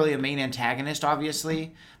 they're not really a main antagonist,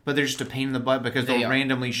 obviously, but they're just a pain in the butt because they'll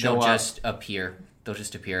randomly show up. They'll just appear.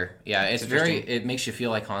 Yeah, it makes you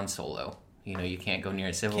feel like Han Solo. You know, you can't go near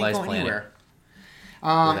a civilized planet anywhere.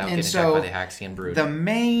 Without getting attacked by the Haxion Brood. The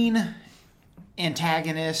main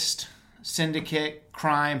antagonist, syndicate,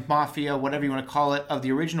 crime, mafia, whatever you want to call it, of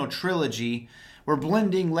the original trilogy, we're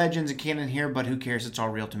blending legends and canon here, but who cares? It's all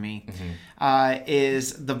real to me,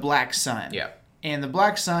 is the Black Sun. Yeah. And the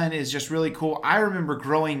Black Sun is just really cool. I remember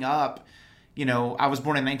growing up, you know, I was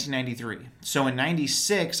born in 1993. So in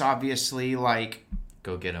 96, obviously, like...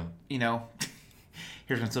 Go get him. You know,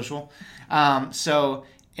 here's my social. So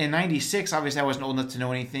in 96, obviously I wasn't old enough to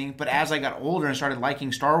know anything. But as I got older and started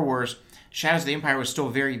liking Star Wars, Shadows of the Empire was still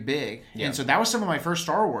very big. Yeah. And so that was some of my first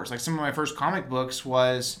Star Wars. Like some of my first comic books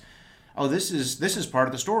was, oh, this is part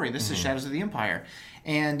of the story. This is Shadows of the Empire.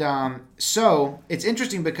 And so it's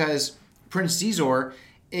interesting because Prince Xizor,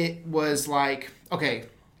 it was like, okay,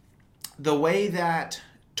 the way that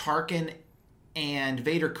Tarkin and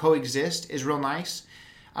Vader coexist is real nice.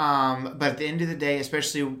 But at the end of the day,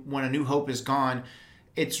 especially when A New Hope is gone,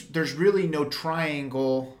 there's really no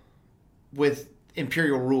triangle with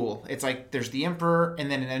Imperial rule. It's like there's the Emperor,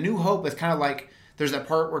 and then in A New Hope, it's kind of like there's that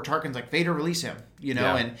part where Tarkin's like, Vader, release him, you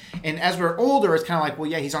know. Yeah. And as we're older, it's kind of like,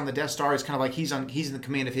 well, yeah, he's on the Death Star. It's kind of like he's in the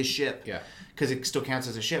command of his ship, yeah, because it still counts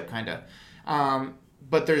as a ship, kind of.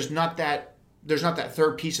 But there's not that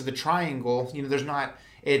third piece of the triangle. You know,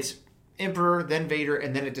 it's Emperor, then Vader,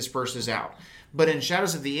 and then it disperses out. But in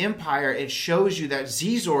Shadows of the Empire, it shows you that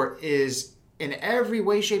Xizor is, in every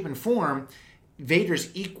way, shape, and form,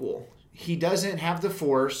 Vader's equal. He doesn't have the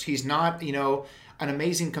Force. He's not, you know, an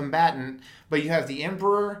amazing combatant. But you have the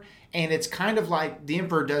Emperor, and it's kind of like the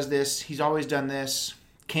Emperor does this. He's always done this.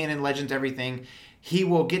 Canon, legends, everything. He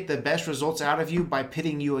will get the best results out of you by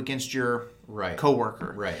pitting you against your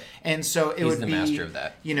coworker. Right. And so He's the master of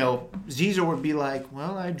that. You know, Xizor would be like,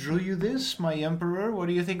 well, I drew you this, my Emperor. What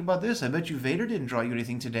do you think about this? I bet you Vader didn't draw you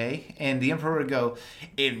anything today. And the Emperor would go,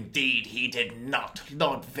 indeed he did not,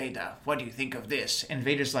 Lord Vader. What do you think of this? And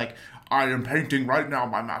Vader's like, I am painting right now,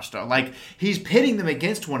 my master. Like, he's pitting them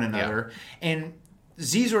against one another. Yeah. And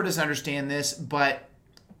Xizor doesn't understand this, but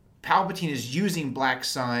Palpatine is using Black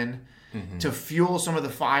Sun to fuel some of the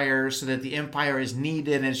fires so that the Empire is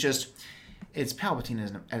needed. And it's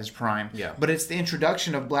Palpatine at his prime. Yeah. But it's the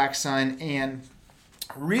introduction of Black Sun. And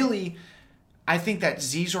really, I think that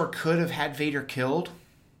Xizor could have had Vader killed.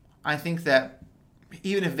 I think that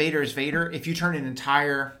even if Vader is Vader, if you turn an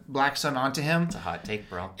entire Black Sun onto him... It's a hot take,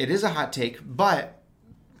 bro. It is a hot take, but...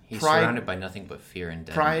 He's surrounded by nothing but fear and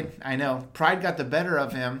death. Pride got the better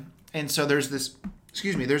of him. And so there's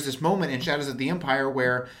this moment in Shadows of the Empire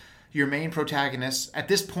where your main protagonist... At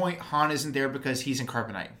this point, Han isn't there because he's in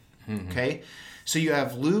Carbonite. Okay? So you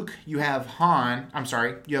have Luke, you have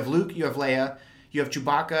you have Luke, you have Leia, you have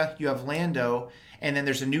Chewbacca, you have Lando, and then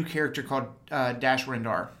there's a new character called Dash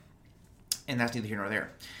Rendar. And that's neither here nor there.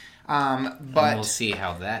 But and we'll see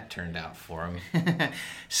how that turned out for him.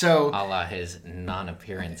 So, a la his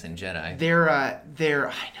non-appearance in Jedi. They're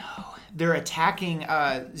attacking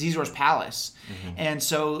Xizor's palace, and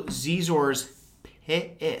so Xizor's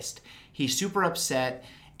pissed. He's super upset,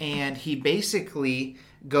 and he basically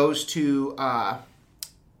goes to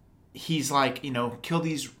he's like, kill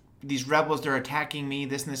these rebels, they're attacking me,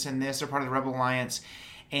 this and this and this, they're part of the Rebel Alliance.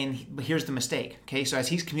 But here's the mistake. Okay, so as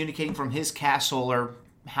he's communicating from his castle or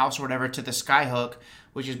house or whatever to the Skyhook,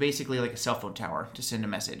 which is basically like a cell phone tower to send a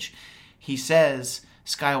message, he says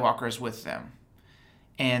Skywalker is with them.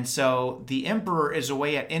 And so the Emperor is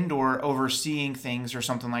away at Endor overseeing things or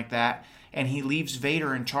something like that, and he leaves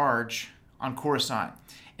Vader in charge on Coruscant.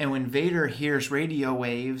 And when Vader hears radio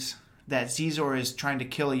waves that Xizor is trying to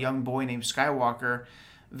kill a young boy named Skywalker,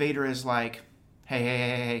 Vader is like,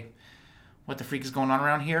 hey, what the freak is going on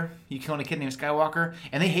around here? You killing a kid named Skywalker?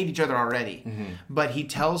 And they hate each other already. Mm-hmm. But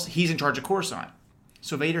he's in charge of Coruscant.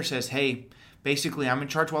 So Vader says, hey, basically I'm in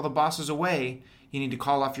charge while the boss is away. You need to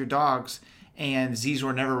call off your dogs. And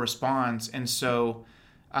Xizor never responds. And so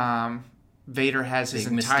Vader has his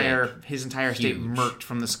entire state murked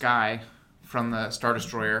from the sky, from the Star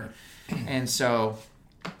Destroyer. And so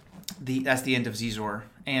that's the end of Xizor.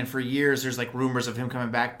 And for years there's like rumors of him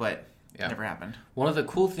coming back, but it never happened. One of the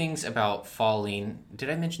cool things about Falling,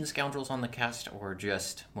 did I mention Scoundrels on the cast or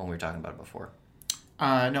just when we were talking about it before?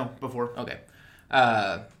 No, before. Okay.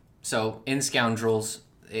 So in Scoundrels,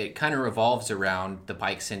 it kind of revolves around the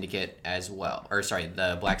Pike Syndicate as well. Or sorry,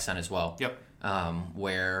 the Black Sun as well. Yep.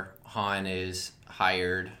 Where Han is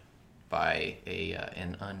hired by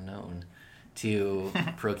an unknown to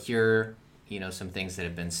procure, some things that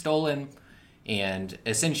have been stolen. And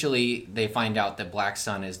essentially, they find out that Black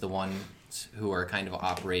Sun is the ones who are kind of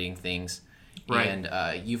operating things. Right.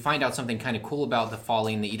 And you find out something kind of cool about the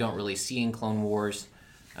Falling that you don't really see in Clone Wars.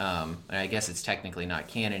 And I guess it's technically not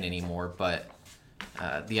canon anymore, but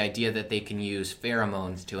the idea that they can use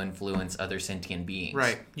pheromones to influence other sentient beings.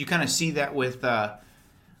 Right. You kind of see that with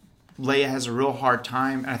Leia has a real hard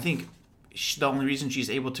time. And I think the only reason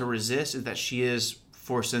she's able to resist is that she is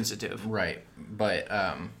Force sensitive. Right. But...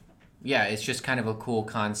 yeah, it's just kind of a cool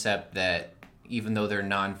concept that even though they're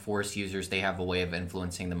non-Force users, they have a way of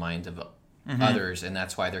influencing the minds of others, and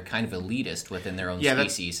that's why they're kind of elitist within their own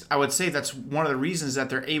species. I would say that's one of the reasons that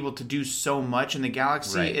they're able to do so much in the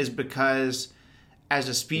galaxy is because as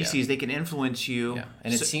a species they can influence you. Yeah.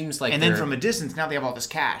 And it seems like then from a distance, now they have all this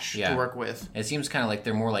cash to work with. It seems kind of like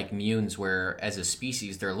they're more like Munes, where as a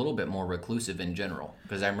species, they're a little bit more reclusive in general.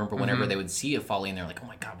 Because I remember whenever they would see a Falling, they're like, oh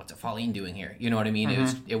my God, what's a Falling doing here? You know what I mean?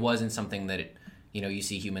 It wasn't something that, you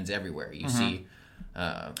see humans everywhere. You see...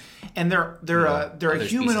 and they're a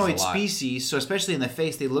humanoid species, so especially in the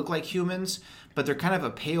face, they look like humans, but they're kind of a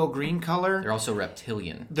pale green color. They're also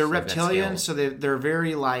reptilian. They're reptilian, so they're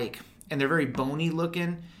very and they're very bony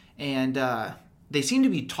looking, and they seem to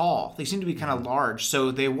be tall. They seem to be kind of large.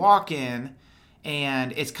 So they walk in,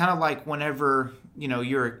 and it's kind of like whenever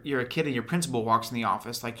you're a kid and your principal walks in the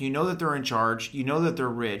office. Like that they're in charge. That they're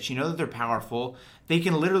rich. That they're powerful. They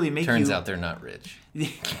can literally make Turns out they're not rich.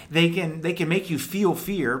 They can make you feel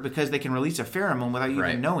fear because they can release a pheromone without you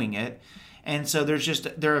even knowing it. And so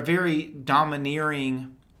they're a very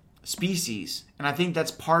domineering species, and I think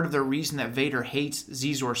that's part of the reason that Vader hates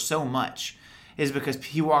Xizor so much, is because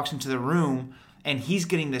he walks into the room and he's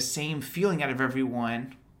getting the same feeling out of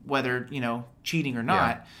everyone, whether cheating or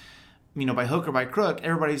not. By hook or by crook,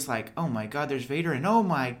 everybody's like, oh my God, there's Vader, and oh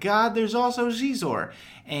my God, there's also Xizor.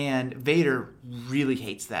 And Vader really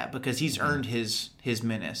hates that because he's earned his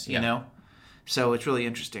menace, you know? So it's really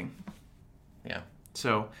interesting. Yeah.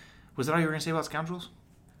 So, was that all you were going to say about Scoundrels?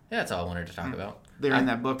 Yeah, that's all I wanted to talk about. They're in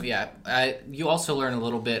that book. Yeah. You also learn a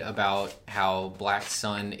little bit about how Black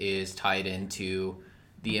Sun is tied into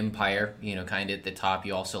the Empire, kind of at the top.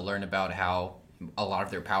 You also learn about how a lot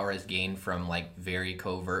of their power is gained from very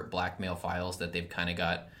covert blackmail files that they've kind of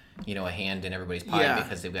got, a hand in everybody's pie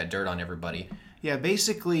because they've got dirt on everybody. Yeah,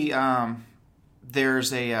 basically,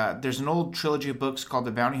 there's an old trilogy of books called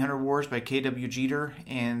The Bounty Hunter Wars by K.W. Jeter,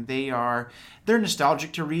 and they're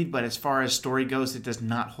nostalgic to read, but as far as story goes, it does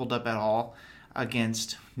not hold up at all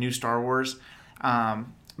against new Star Wars.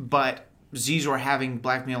 But Xizor having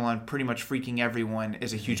blackmail on pretty much freaking everyone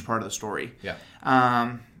is a huge part of the story. Yeah.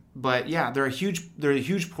 But yeah, they're a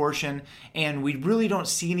huge portion, and we really don't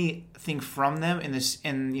see anything from them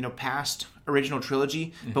in past original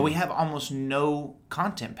trilogy. But we have almost no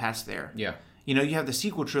content past there. Yeah. You have the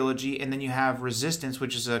sequel trilogy, and then you have Resistance,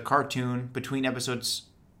 which is a cartoon between episodes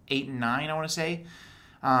 8 and 9, I want to say,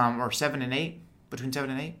 or 7 and 8, between 7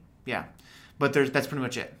 and 8. Yeah. But that's pretty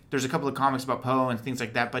much it. There's a couple of comics about Poe and things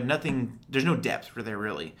like that, but nothing. There's no depth for there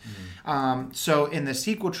really. Mm-hmm. So in the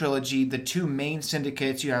sequel trilogy, the two main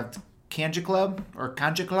syndicates, you have Kanja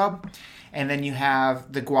Club, and then you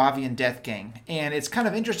have the Guavian Death Gang. And it's kind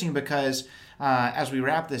of interesting because as we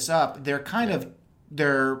wrap this up, they're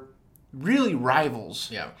really rivals.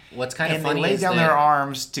 Yeah. What's kind of and funny they lay is down that, their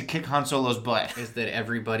arms to kick Han Solo's butt. is that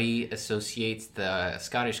everybody associates the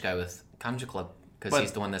Scottish guy with Kanja Club because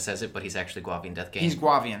he's the one that says it, but he's actually Guavian Death Gang. He's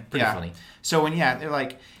Guavian. Pretty funny. So when they're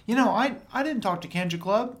like, I didn't talk to Kanja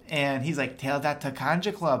Club, and he's like, tell that to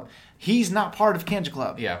Kanja Club. He's not part of Kanja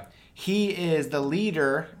Club. Yeah. He is the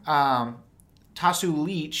leader. Tasu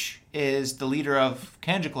Leech is the leader of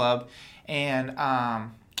Kanja Club, and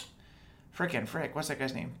Frick, what's that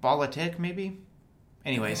guy's name? Balatik, maybe?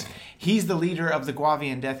 Anyways, he's the leader of the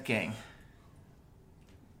Guavian Death Gang.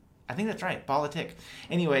 I think that's right, Balatik.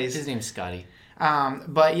 Anyways. His name's Scotty.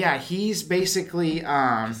 But yeah, he's basically...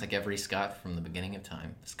 just like every Scot from the beginning of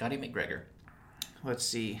time. Scotty McGregor. Let's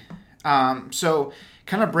see. So,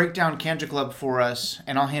 kind of break down Kanja Club for us,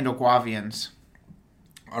 and I'll handle Guavians.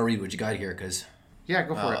 I'll read what you got here, because... Yeah,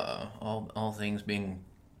 go for it. All things being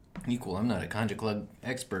equal, I'm not a Kanja Club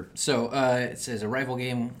expert. So, it says a rival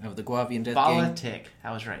game of the Guavian Death Gang. Balatik,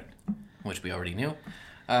 I was right. Which we already knew.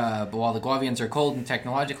 But while the Guavians are cold and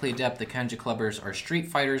technologically adept, the Kanja Clubbers are street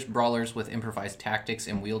fighters, brawlers with improvised tactics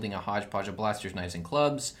and wielding a hodgepodge of blasters, knives, and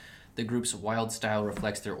clubs. The group's wild style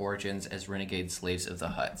reflects their origins as renegade slaves of the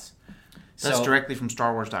Hutts. That's directly from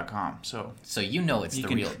StarWars.com. So you know it's the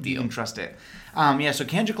real deal. You can trust it. So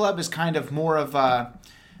Kanja Club is kind of more of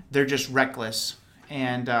they're just reckless.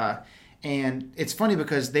 And it's funny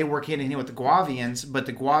because they work hand in hand with the Guavians, but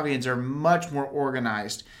the Guavians are much more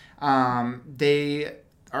organized. They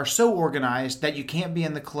are so organized that you can't be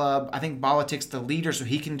in the club. I think Balatik's the leader, so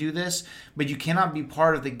he can do this, but you cannot be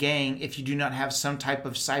part of the gang if you do not have some type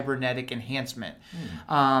of cybernetic enhancement.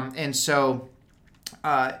 And so,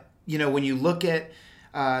 when you look at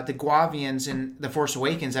the Guavians in The Force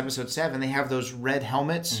Awakens, Episode 7, they have those red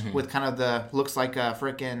helmets with kind of looks like a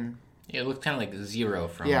frickin'... Yeah, it looks kind of like Zero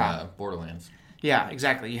from Borderlands. Yeah,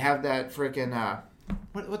 exactly. You have that frickin'...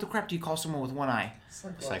 What the crap do you call someone with one eye?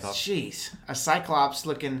 Cyclops. Jeez. A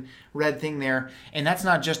Cyclops-looking red thing there. And that's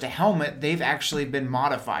not just a helmet. They've actually been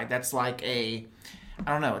modified. That's like I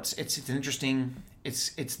don't know. It's an interesting...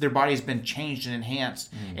 It's their body's been changed and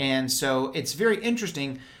enhanced. And so it's very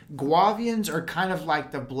interesting. Guavians are kind of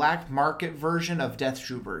like the black market version of Death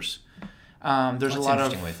Troopers. There's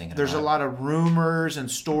a lot of rumors and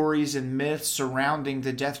stories and myths surrounding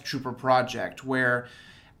the Death Trooper project where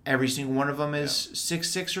every single one of them is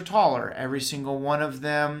 6'6" or taller. Every single one of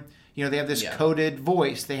them, they have this coded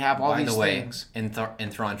voice. They have all these things. In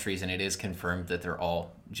Thrawn Treason, it is confirmed that they're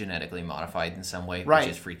all genetically modified in some way, right.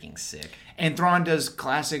 Which is freaking sick. And Zahn does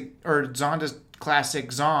classic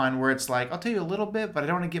Zahn, where it's like, I'll tell you a little bit, but I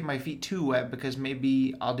don't want to get my feet too wet because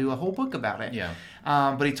maybe I'll do a whole book about it. Yeah.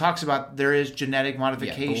 But he talks about there is genetic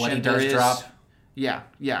modification. Yeah, but when he does drop... Yeah.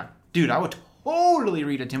 Dude, I would totally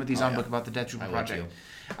read a Timothy Zahn book about the Death Trooper project.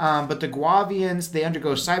 But the Guavians, they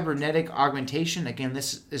undergo cybernetic augmentation. Again,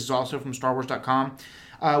 this is also from StarWars.com.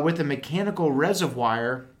 With a mechanical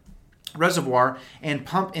reservoir and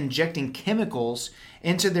pump injecting chemicals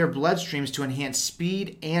into their bloodstreams to enhance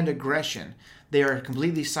speed and aggression. They are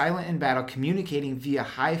completely silent in battle, communicating via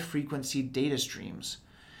high-frequency data streams.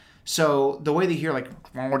 So the way they hear, like,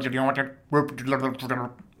 when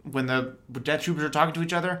the Death Troopers are talking to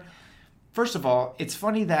each other, first of all, it's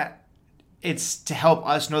funny that it's to help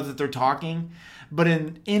us know that they're talking, but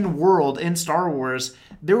in Star Wars,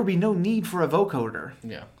 there would be no need for a vocoder.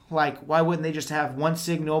 Yeah. Like, why wouldn't they just have one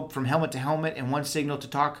signal from helmet to helmet and one signal to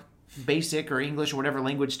talk basic or English or whatever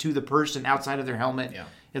language to the person outside of their helmet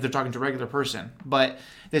if they're talking to a regular person? But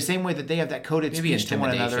the same way that they have that coded speech to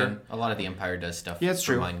one another. A lot of the Empire does stuff. Yeah, that's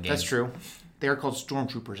true. That's true. They are called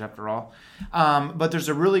stormtroopers after all. But there's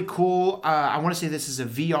a really cool, I want to say this is a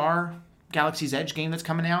VR Galaxy's Edge game that's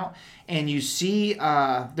coming out. And you see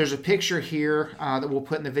there's a picture here that we'll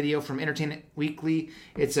put in the video from Entertainment Weekly.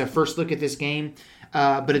 It's a first look at this game.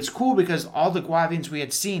 But it's cool because all the Guavians we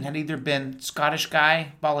had seen had either been Scottish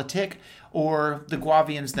guy, Balatik, or the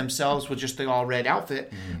Guavians themselves with just the all-red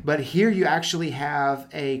outfit. But here you actually have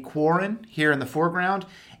a Quarren here in the foreground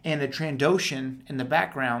and a Trandoshan in the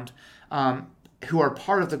background who are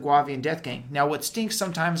part of the Guavian Death Gang. Now, what stinks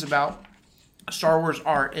sometimes about Star Wars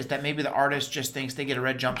art is that maybe the artist just thinks they get a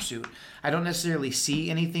red jumpsuit. I don't necessarily see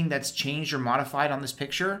anything that's changed or modified on this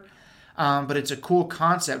picture. But it's a cool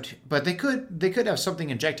concept. But they could have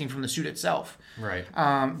something injecting from the suit itself. Right.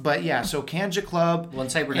 But yeah, so Kanja Club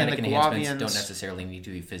and cybernetic enhancements don't necessarily need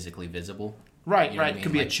to be physically visible. Right, right. It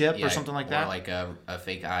could be a chip or something like that. Or like a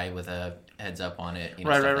fake eye with a heads up on it.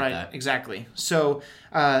 Right. Exactly. So,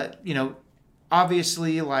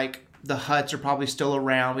 obviously, like, the Hutts are probably still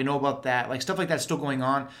around. We know about that. Like, stuff like that's still going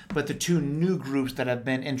on. But the two new groups that have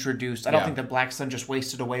been introduced, I don't think the Black Sun just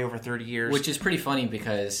wasted away over 30 years. Which is pretty funny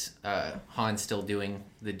because Han's still doing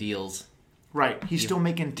the deals. Right. He's still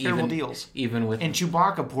making terrible deals. Even with... And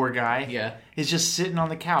Chewbacca, poor guy, is just sitting on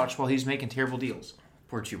the couch while he's making terrible deals.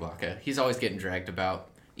 Poor Chewbacca. He's always getting dragged about.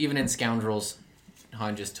 Even in Scoundrels,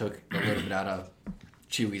 Han just took a little bit out of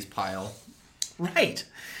Chewie's pile. Right.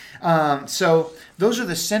 So those are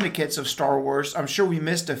the syndicates of Star Wars. I'm sure we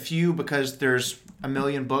missed a few because there's a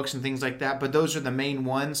million books and things like that, but those are the main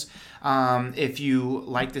ones. If you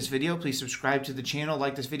like this video, please subscribe to the channel,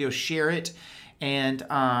 like this video, share it, and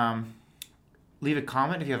leave a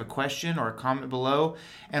comment if you have a question or a comment below.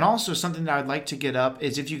 And also something that I'd like to get up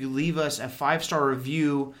is if you could leave us a 5-star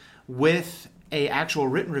review with a actual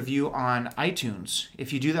written review on iTunes.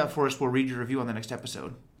 If you do that for us, we'll read your review on the next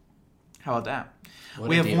episode. How about that?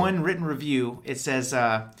 We have one written review. It says,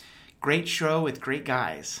 great show with great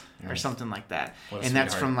guys, or something like that. And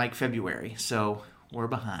that's from like February, so we're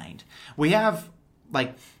behind. We have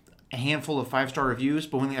like a handful of 5-star reviews,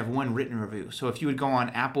 but we only have one written review. So if you would go on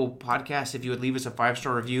Apple Podcasts, if you would leave us a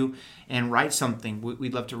 5-star review and write something,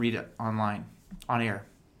 we'd love to read it online, on air.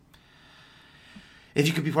 If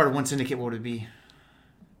you could be part of one syndicate, what would it be?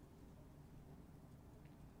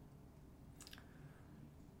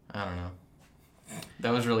 I don't know.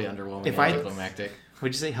 That was really underwhelming and anticlimactic.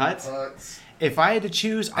 Would you say Hutts? If I had to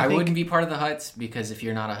choose, I wouldn't be part of the Hutts because if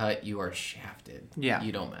you're not a Hutt, you are shafted. Yeah.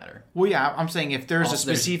 You don't matter. Well, yeah, I'm saying if there's a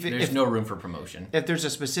specific... There's no room for promotion. If there's a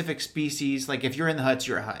specific species, like if you're in the Hutts,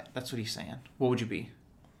 you're a Hutt. That's what he's saying. What would you be?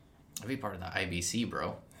 I'd be part of the IBC,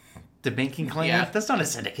 bro. The banking clan? Yeah. That's not a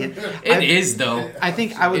syndicate. It is, though. I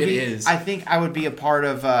think I would be a part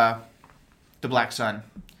of the Black Sun.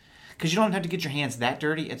 Because you don't have to get your hands that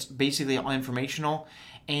dirty. It's basically all informational.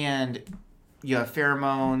 And you have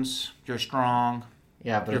pheromones. You're strong.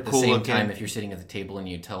 Yeah, but at the same time, if you're sitting at the table and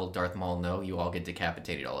you tell Darth Maul no, you all get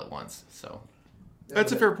decapitated all at once. So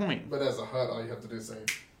that's a fair point. But as a Hutt, all you have to do is say,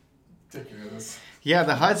 take care of this. Yeah,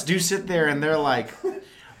 the Hutts do sit there and they're like,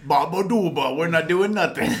 Baba Dooba, we're not doing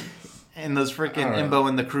nothing. And those freaking Imbo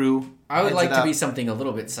and the crew. I would like to be something a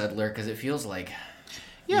little bit subtler because it feels like...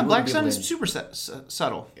 Yeah, Black Sun is super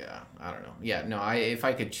subtle. Yeah, I don't know. Yeah, no, if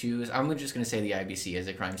I could choose, I'm just going to say the IBC is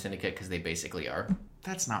a crime syndicate because they basically are.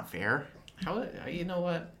 That's not fair. How? You know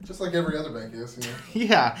what? Just like every other bank is. You know?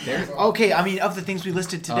 Yeah. Okay, I mean, of the things we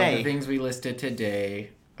listed today.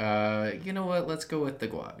 You know what? Let's go with the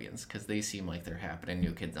Guavians because they seem like they're happening.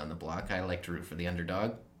 New kids on the block. I like to root for the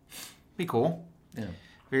underdog. Be cool. Yeah.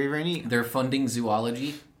 Very, very neat. They're funding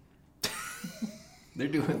zoology. They're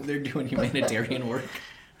doing humanitarian work.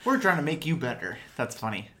 We're trying to make you better. That's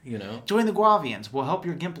funny. You know? Join the Guavians. We'll help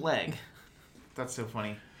your gimp leg. That's so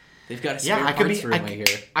funny. They've got a spare parts room right here.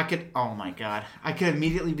 I could, oh my god. I could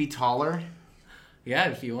immediately be taller. Yeah,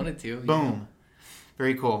 if you wanted to. Boom. Yeah.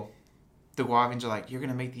 Very cool. The Guavians are like, you're going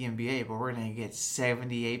to make the NBA, but we're going to get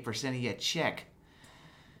 78% of your check.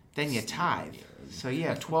 Then you tithe. So you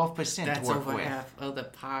have 12% to work with. That's over half of the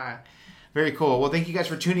pie. Very cool. Well, thank you guys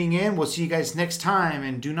for tuning in. We'll see you guys next time.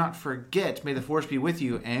 And do not forget, may the Force be with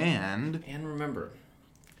you. And remember,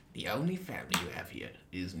 the only family you have here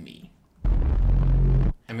is me.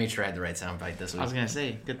 I made sure I had the right soundbite this week. I was going to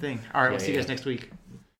say, good thing. All right, we'll see you guys next week.